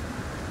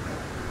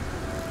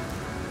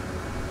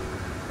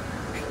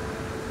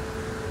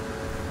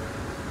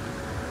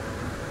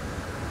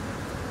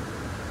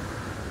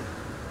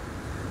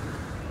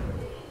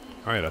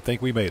 Alright, I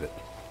think we made it.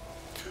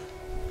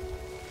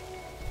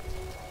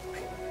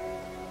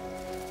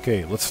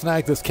 Okay, let's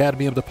snag this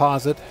cadmium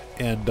deposit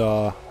and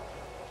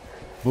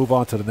move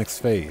on to the next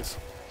phase.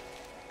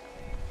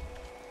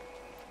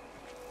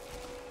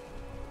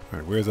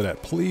 Alright, where is it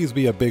at? Please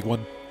be a big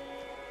one.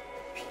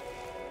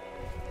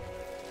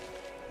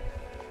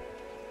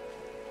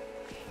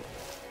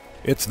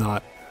 It's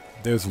not.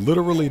 There's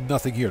literally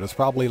nothing here. There's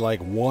probably like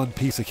one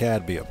piece of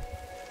cadmium.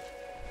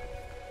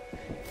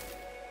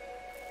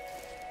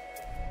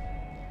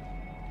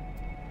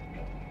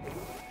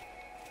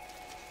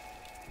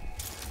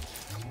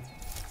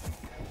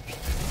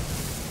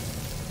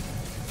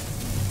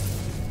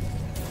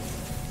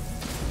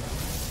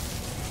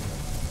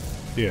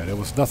 Yeah, there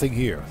was nothing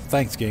here.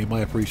 Thanks, game.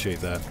 I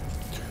appreciate that.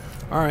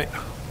 Alright.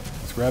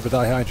 Let's grab the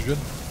dihydrogen.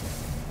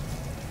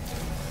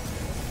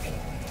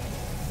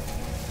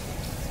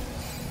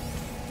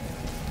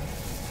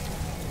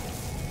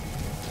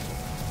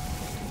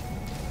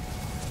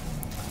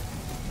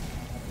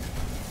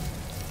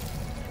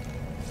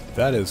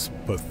 That is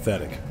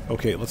pathetic.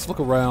 Okay, let's look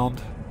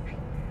around.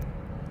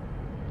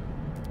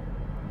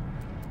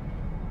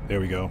 There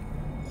we go.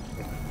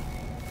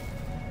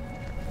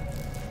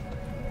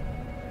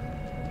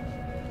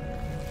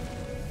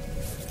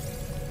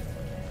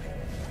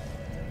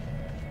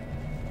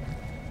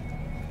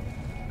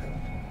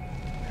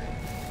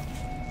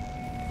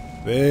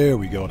 There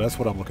we go. That's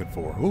what I'm looking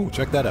for. Ooh,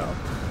 check that out.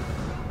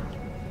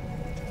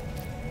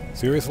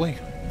 Seriously?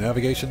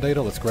 Navigation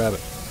data? Let's grab it.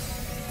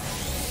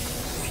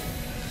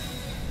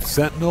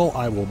 Sentinel,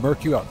 I will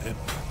murk you out. And,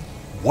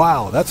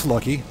 wow, that's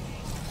lucky.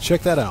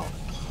 Check that out.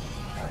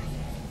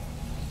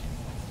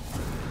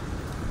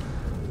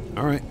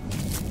 Alright.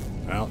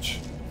 Ouch.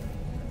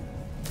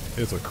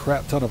 There's a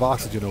crap ton of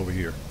oxygen over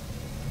here.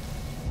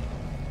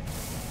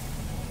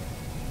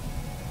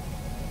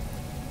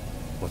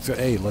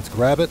 Let's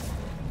grab it.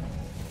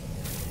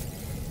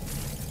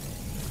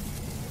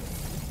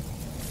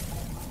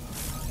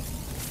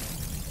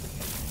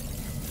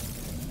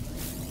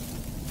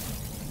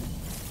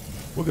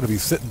 We're going to be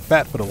sitting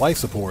fat for the life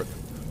support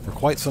for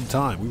quite some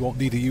time. We won't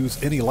need to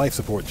use any life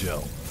support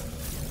gel.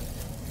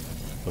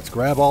 Let's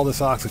grab all this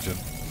oxygen.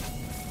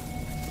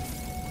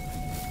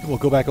 And we'll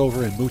go back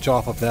over and mooch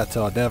off of that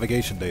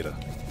navigation data.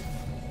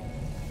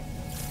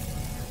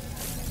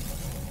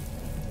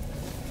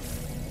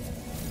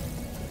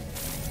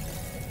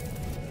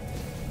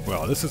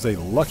 Well, this is a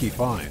lucky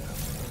find.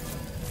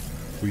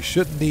 We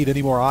shouldn't need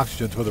any more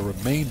oxygen for the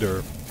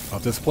remainder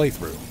of this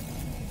playthrough.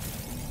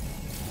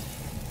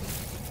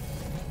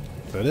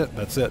 Is that it?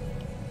 That's it.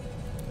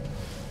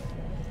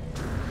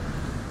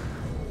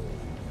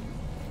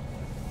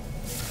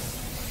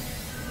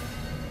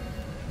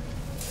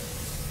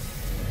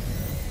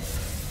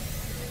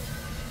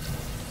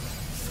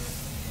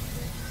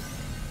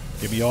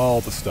 Give me all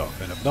the stuff,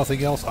 and if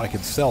nothing else, I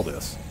can sell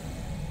this.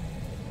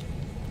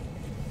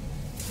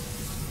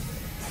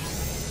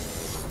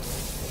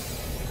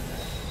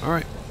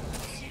 Alright.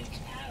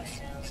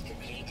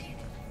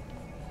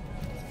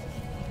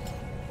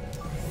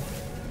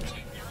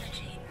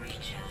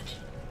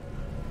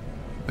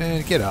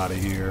 Man, get out of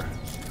here.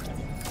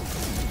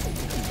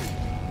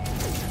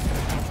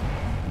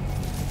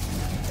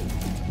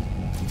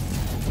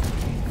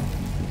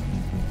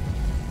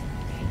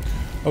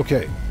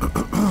 Okay.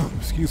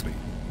 Excuse me.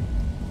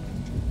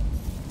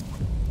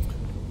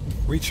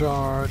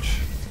 Recharge.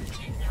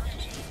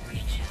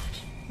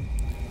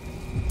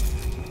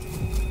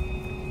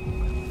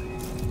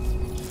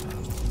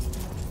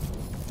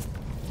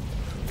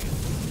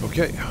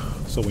 Okay,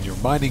 so when you're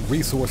mining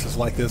resources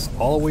like this,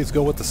 always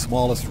go with the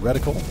smallest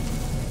reticle.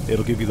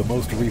 It'll give you the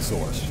most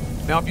resource.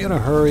 Now, if you're in a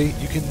hurry,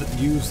 you can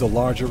use the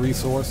larger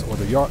resource, or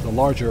the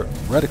larger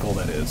reticle,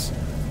 that is.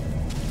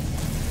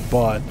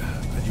 But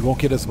you won't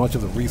get as much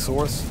of the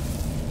resource.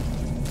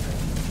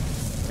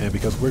 And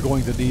because we're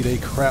going to need a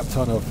crap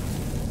ton of,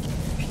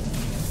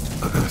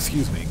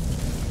 excuse me,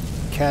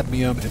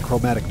 cadmium and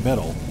chromatic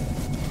metal,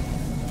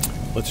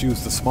 let's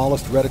use the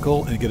smallest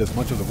reticle and get as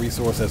much of the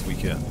resource as we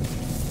can.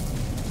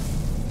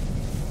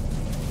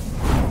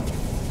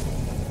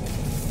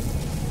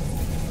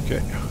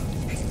 Okay.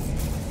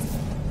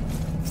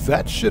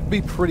 That should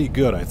be pretty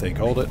good, I think.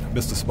 Hold it.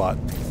 Missed a spot.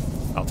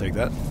 I'll take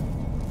that.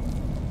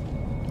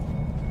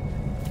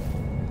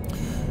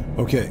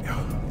 Okay.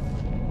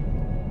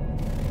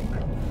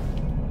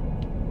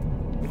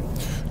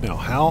 Now,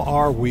 how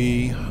are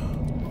we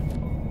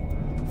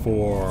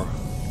for...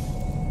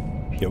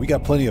 Yeah, we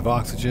got plenty of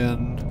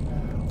oxygen.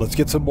 Let's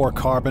get some more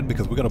carbon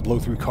because we're going to blow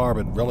through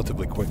carbon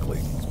relatively quickly.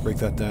 Let's break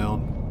that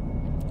down.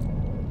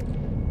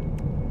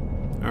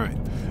 Alright.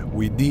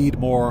 We need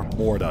more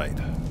mordite.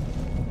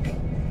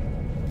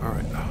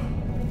 Alright.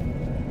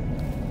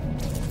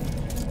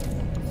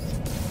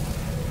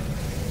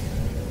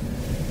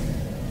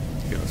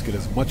 Okay, let's get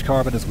as much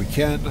carbon as we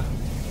can.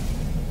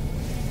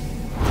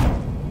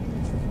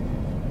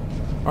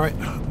 Alright,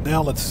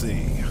 now let's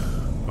see.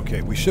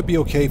 Okay, we should be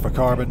okay for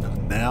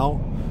carbon now.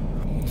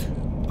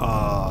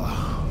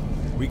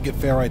 We can get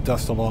ferrite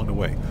dust along the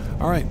way.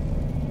 Alright.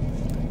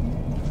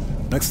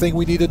 Next thing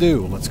we need to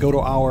do, let's go to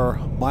our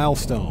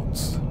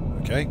milestones.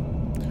 Okay?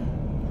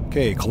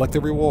 Okay, collect the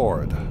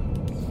reward.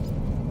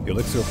 The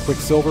Elixir of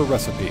Quicksilver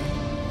recipe.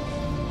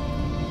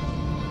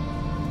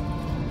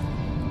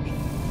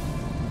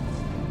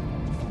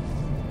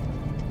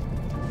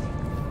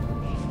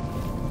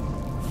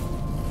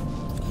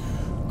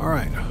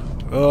 Alright.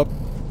 Up.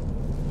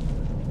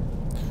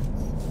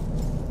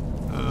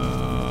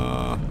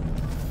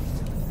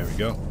 There we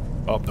go.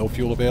 Oh, no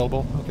fuel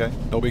available? Okay,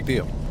 no big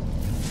deal.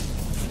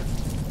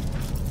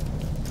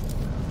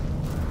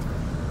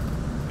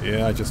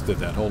 Yeah, I just did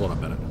that. Hold on a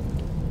minute.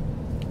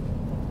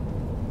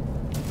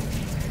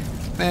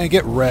 Man,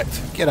 get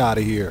wrecked. Get out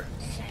of here.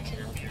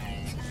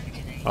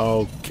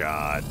 Oh,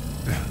 God.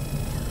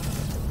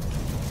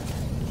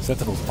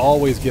 Sentinels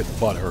always get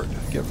butthurt.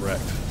 Get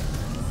wrecked.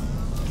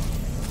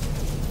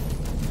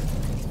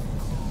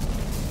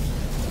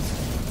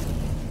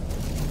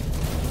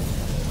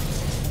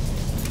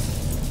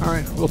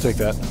 Alright, we'll take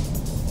that.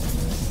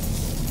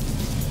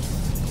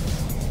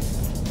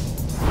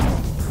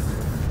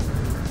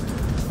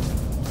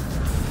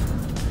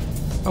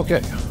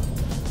 Okay.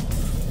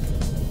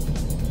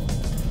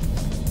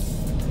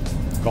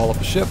 Call up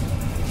the ship.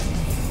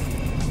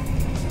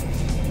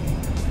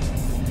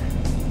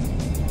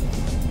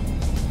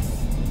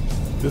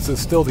 This is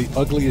still the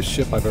ugliest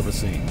ship I've ever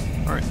seen.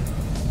 Alright.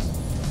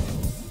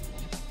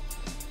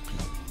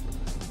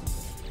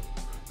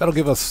 That'll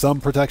give us some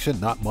protection,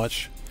 not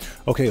much.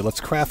 Okay, let's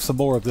craft some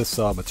more of this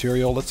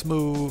material. Let's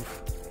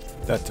move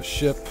that to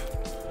ship.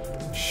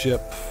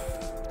 Ship.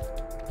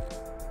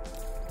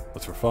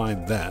 Let's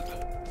refine that.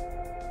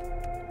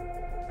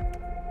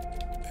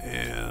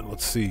 And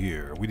let's see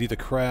here. We need to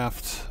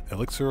craft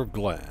Elixir of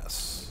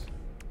Glass.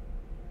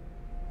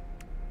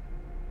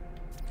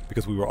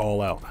 Because we were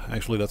all out.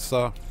 Actually, let's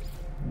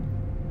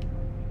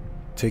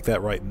take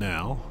that right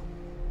now.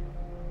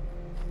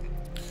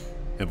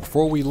 And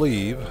before we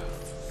leave...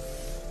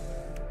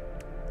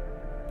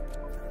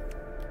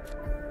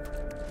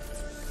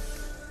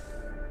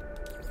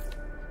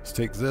 let's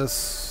take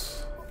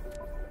this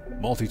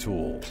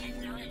multi-tool,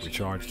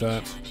 recharge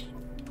that,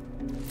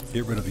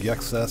 get rid of the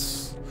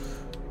excess,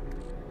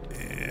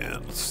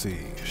 and let's see,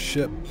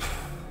 ship,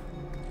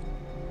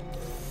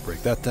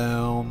 break that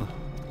down.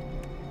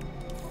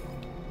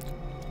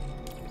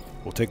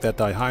 We'll take that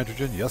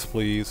dihydrogen, yes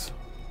please.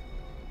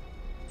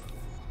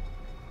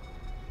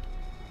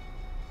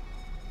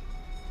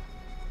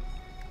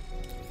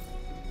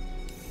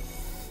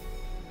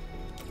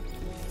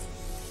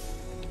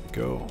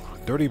 Go.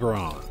 Dirty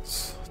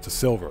bronze to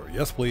silver.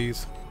 Yes,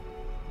 please.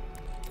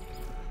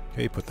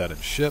 Okay, put that in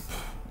ship.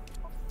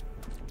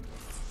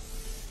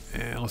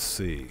 And let's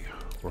see.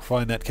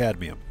 Refine that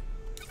cadmium.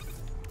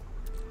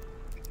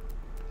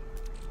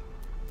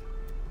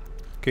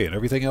 Okay, and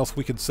everything else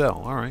we can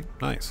sell. Alright,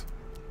 nice.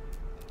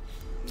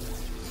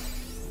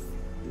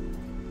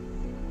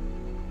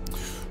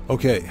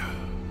 Okay.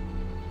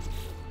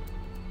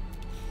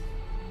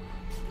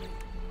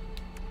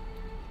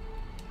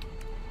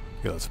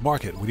 Yeah, let's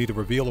mark it. We need to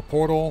reveal a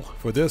portal.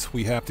 For this,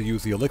 we have to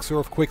use the Elixir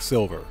of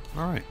Quicksilver.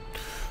 Alright.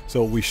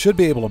 So we should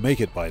be able to make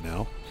it by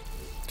now.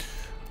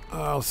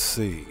 Let's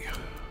see.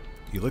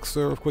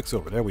 Elixir of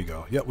Quicksilver. There we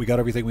go. Yep, we got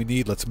everything we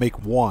need. Let's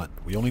make one.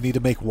 We only need to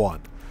make one.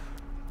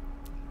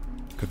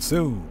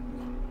 Consume.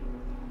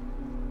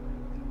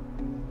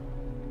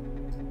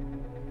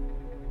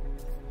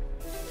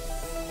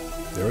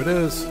 There it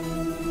is.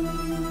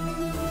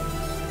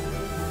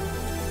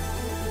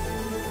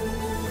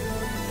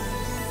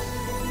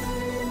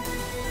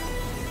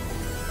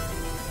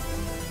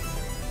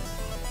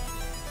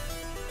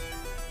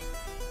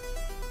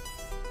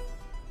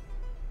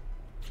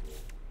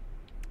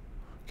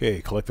 Okay,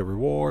 collect the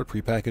reward,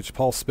 prepackaged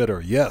pulse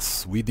spitter.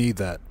 Yes, we need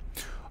that.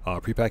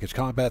 Prepackaged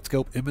combat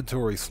scope,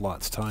 inventory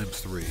slots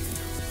 ×3.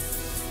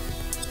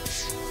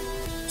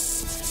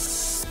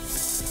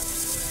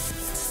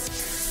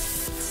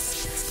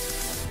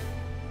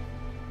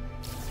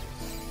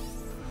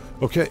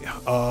 Okay,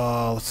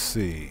 let's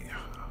see.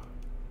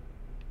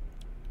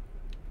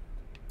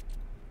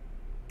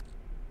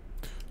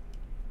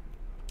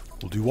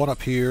 We'll do one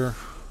up here.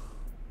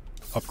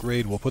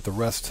 Upgrade, we'll put the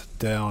rest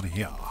down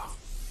here.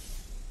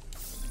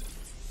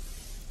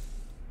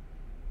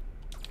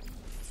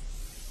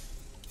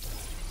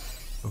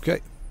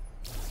 Okay.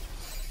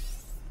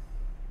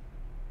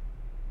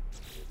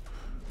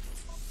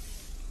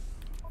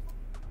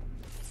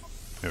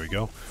 There we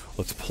go.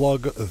 Let's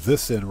plug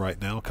this in right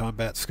now.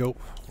 Combat scope.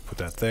 We'll put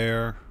that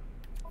there.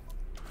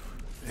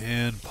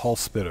 And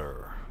pulse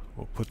spitter.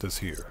 We'll put this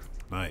here.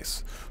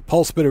 Nice.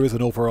 Pulse spitter is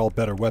an overall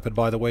better weapon,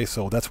 by the way,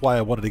 so that's why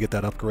I wanted to get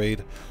that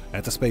upgrade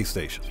at the space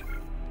station.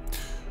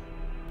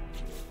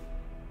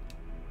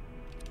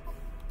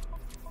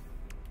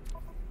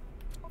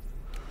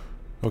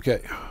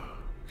 Okay.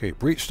 Okay,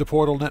 breach the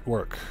portal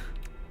network.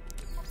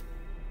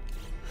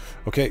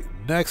 Okay,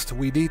 next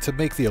we need to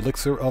make the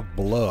elixir of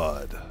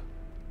blood.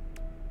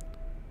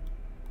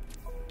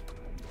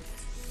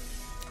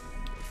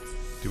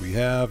 Do we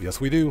have?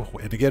 Yes, we do.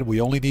 And again, we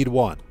only need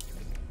one.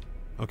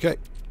 Okay.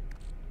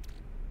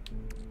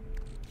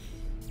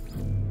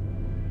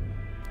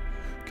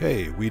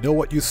 Okay, we know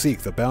what you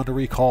seek. The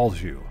boundary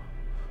calls you.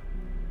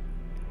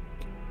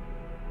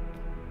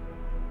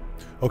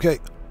 Okay,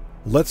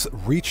 let's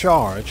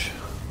recharge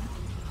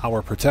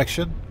our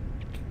protection.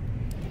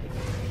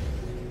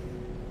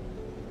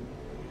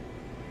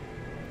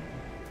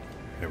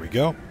 There we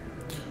go.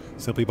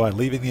 Simply by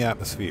leaving the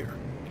atmosphere.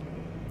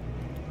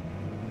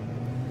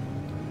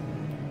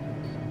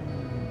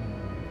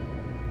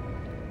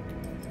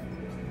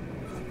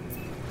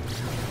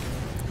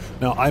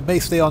 Now, I may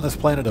stay on this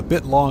planet a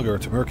bit longer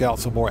to work out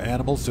some more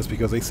animals just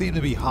because they seem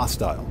to be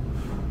hostile.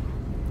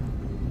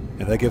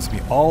 And that gives me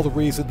all the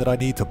reason that I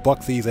need to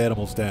buck these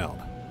animals down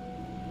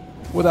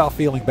without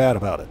feeling bad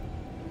about it.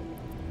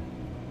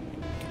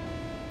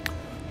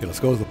 Okay, let's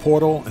go to the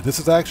portal, and this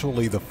is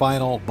actually the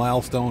final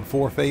milestone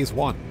for Phase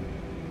 1.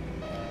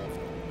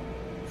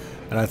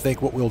 And I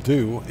think what we'll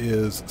do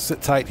is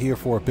sit tight here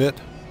for a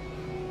bit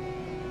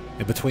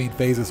in between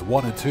Phases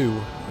 1 and 2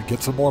 and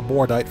get some more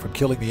Mordite from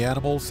killing the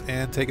animals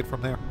and take it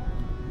from there.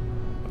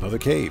 Another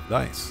cave,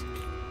 nice.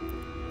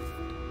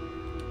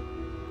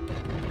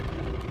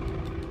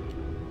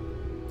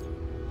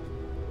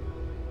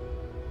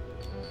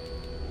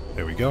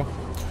 There we go.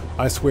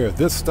 I swear,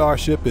 this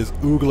starship is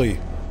oogly.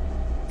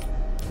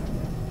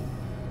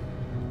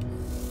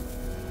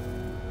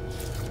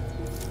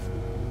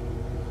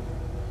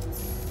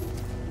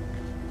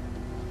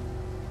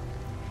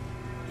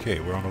 Okay,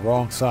 we're on the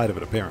wrong side of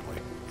it, apparently.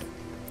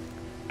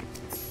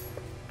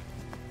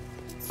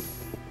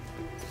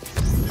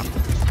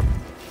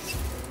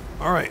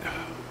 Alright.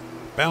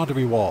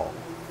 Boundary wall.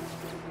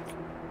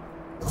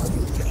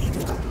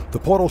 The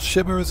portal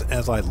shimmers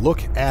as I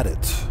look at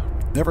it,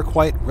 never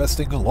quite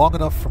resting long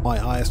enough for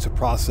my eyes to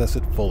process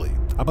it fully.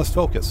 I must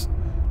focus.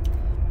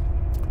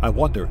 I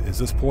wonder, is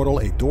this portal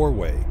a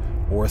doorway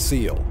or a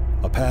seal,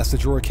 a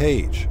passage or a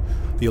cage?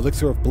 The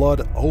elixir of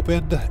blood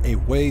opened a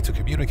way to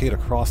communicate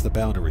across the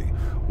boundary.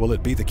 Will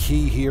it be the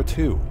key here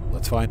too?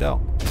 Let's find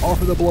out.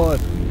 Offer the blood!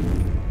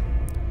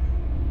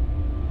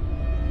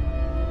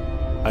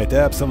 I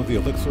dab some of the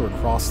elixir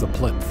across the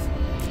plinth.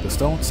 The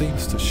stone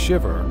seems to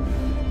shiver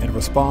in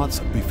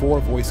response before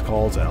a voice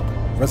calls out,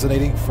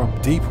 resonating from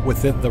deep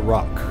within the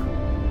rock.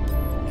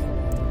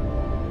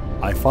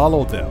 I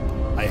followed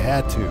them. I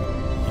had to.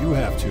 You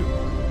have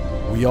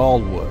to. We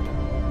all would.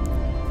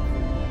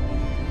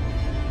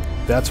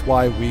 That's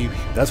why we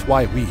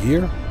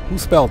here? Who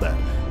spelled that?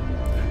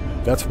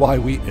 That's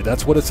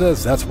what it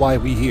says. That's why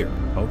we here.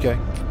 Okay?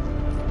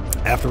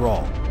 After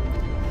all,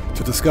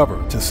 to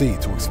discover, to see,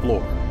 to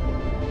explore.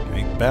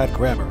 Okay? Bad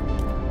grammar.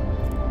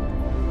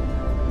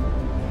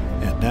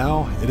 And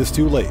now it is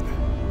too late.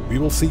 We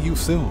will see you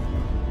soon.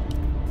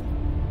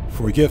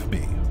 Forgive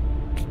me.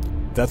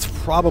 That's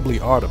probably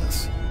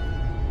Artemis.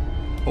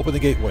 Open the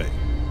gateway.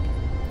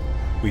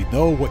 We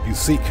know what you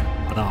seek,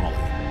 Anomaly.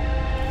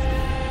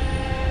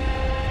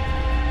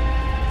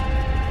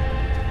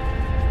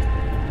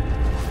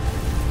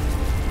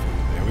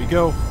 There we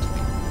go.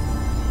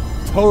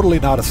 Totally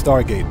not a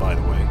Stargate, by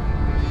the way.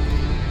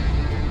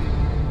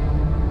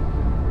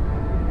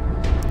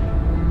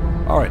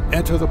 Alright,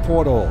 enter the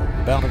portal.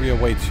 The boundary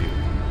awaits you.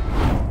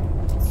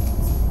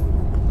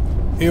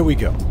 Here we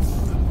go.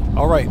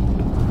 Alright.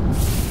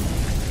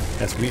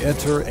 As we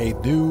enter a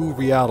new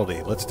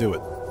reality, let's do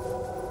it.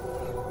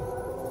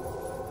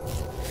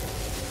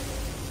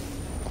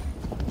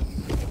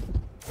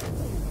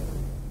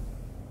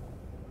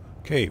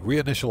 Okay,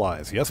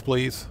 reinitialize. Yes,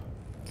 please.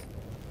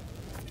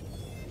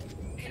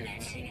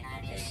 Commencing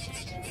Atlas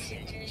system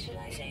suit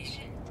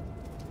initialization.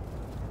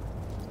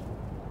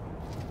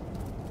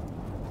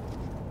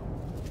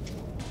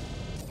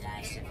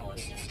 Life support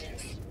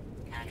systems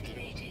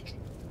activated.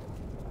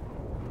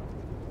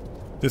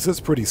 This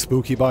is pretty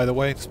spooky, by the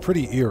way. It's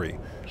pretty eerie.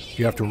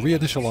 You have to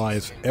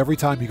reinitialize every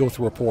time you go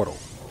through a portal.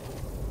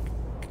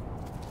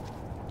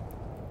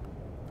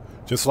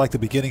 Just like the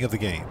beginning of the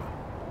game.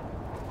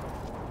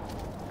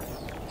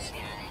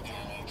 Scanner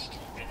damaged.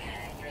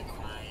 Repair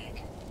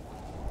required.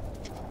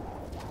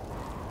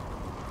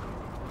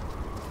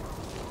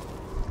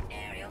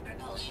 Aerial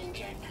propulsion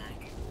jetpack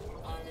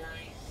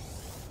online.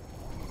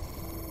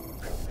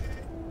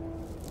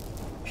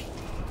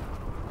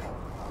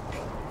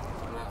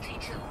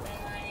 Multi-tool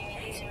aligning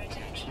laser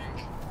attachment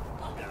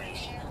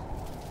operational.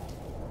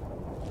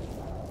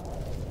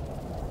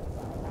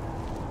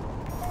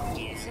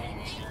 User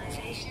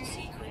initialization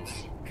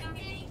sequence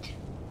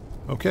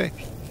Okay.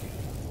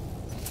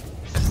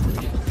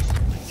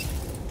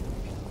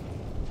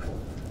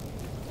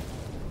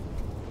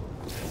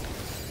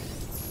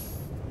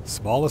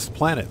 Smallest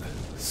planet.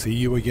 See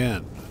you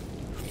again.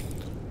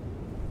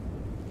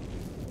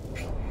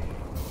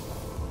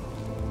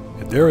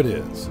 And there it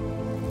is.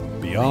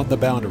 Beyond the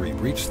boundary,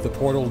 reach the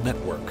portal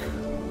network.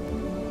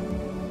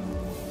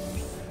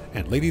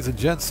 And ladies and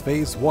gents,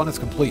 phase 1 is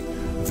complete.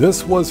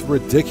 This was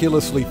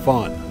ridiculously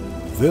fun.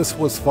 This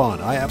was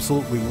fun. I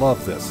absolutely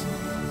love this.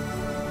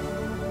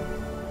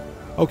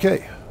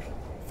 Okay,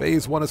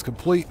 phase 1 is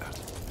complete.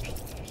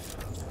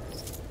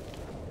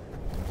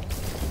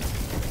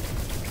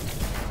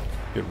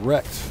 Get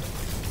wrecked.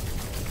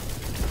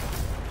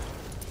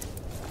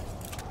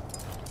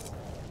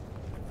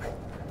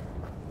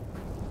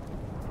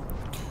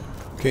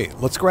 Okay,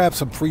 let's grab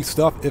some free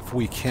stuff if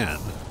we can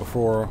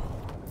before...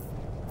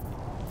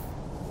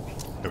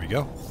 There we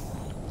go.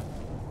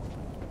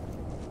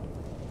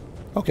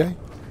 Okay,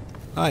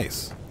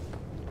 nice.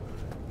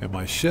 And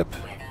my ship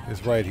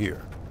is right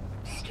here.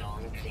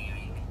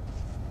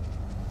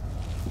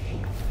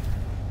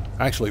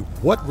 Actually,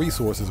 what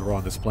resources are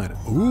on this planet?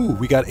 Ooh,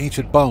 we got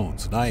ancient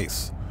bones.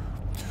 Nice.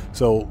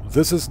 So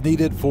this is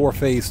needed for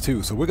phase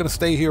 2. So we're going to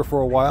stay here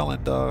for a while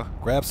and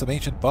grab some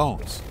ancient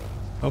bones.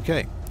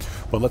 Okay.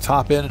 But let's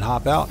hop in and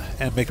hop out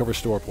and make a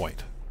restore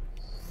point.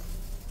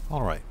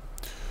 All right.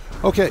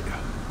 Okay.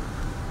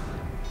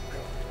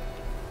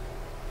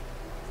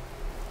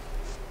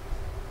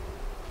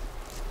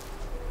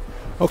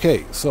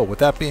 Okay, so with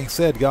that being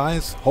said,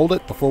 guys, hold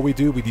it. Before we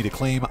do, we need to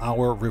claim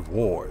our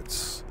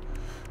rewards.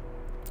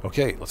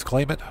 Okay, let's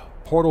claim it.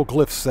 Portal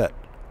glyph set.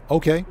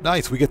 Okay,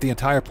 nice. We get the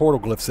entire portal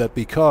glyph set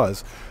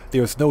because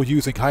there's no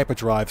using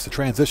hyperdrives to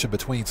transition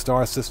between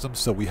star systems,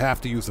 so we have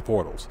to use the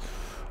portals.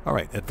 All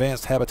right,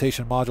 advanced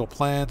habitation module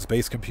plans,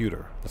 base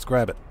computer. Let's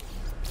grab it.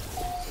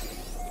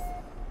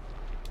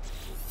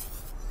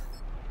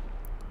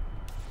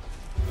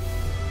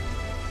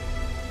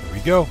 There we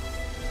go.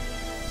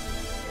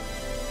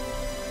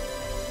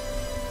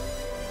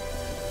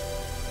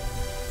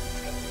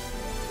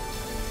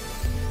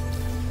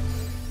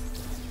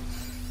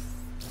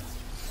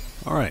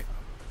 All right.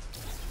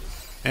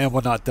 And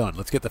we're not done.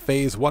 Let's get the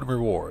phase 1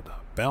 reward.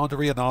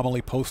 Boundary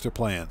anomaly poster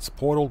plans.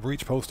 Portal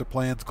breach poster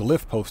plans.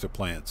 Glyph poster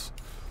plans.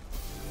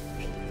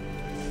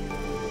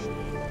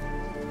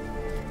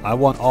 I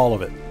want all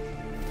of it.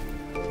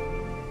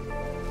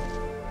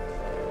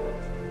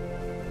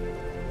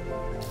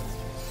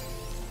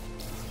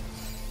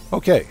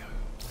 Okay.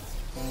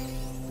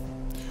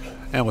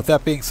 And with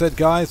that being said,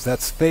 guys,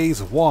 that's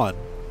phase 1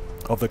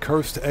 of the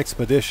Cursed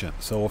Expedition.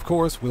 So, of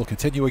course, we'll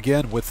continue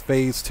again with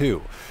phase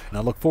 2. And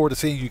I look forward to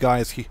seeing you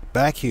guys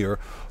back here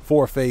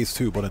for phase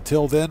 2. But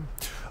until then,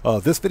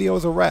 this video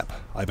is a wrap.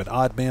 I've been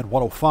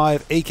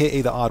Oddman105,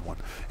 aka The Odd One.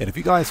 And if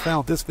you guys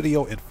found this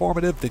video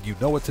informative, then you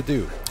know what to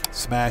do.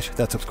 Smash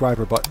that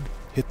subscriber button,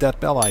 hit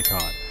that bell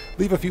icon,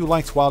 leave a few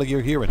likes while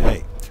you're here, and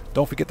hey,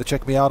 don't forget to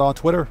check me out on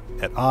Twitter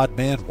at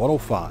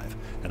Oddman105.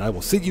 And I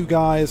will see you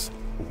guys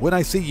when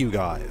I see you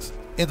guys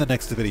in the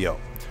next video.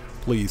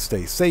 Please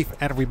stay safe,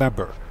 and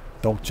remember,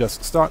 don't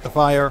just start the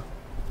fire,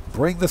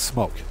 bring the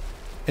smoke,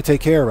 and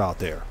take care out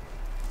there.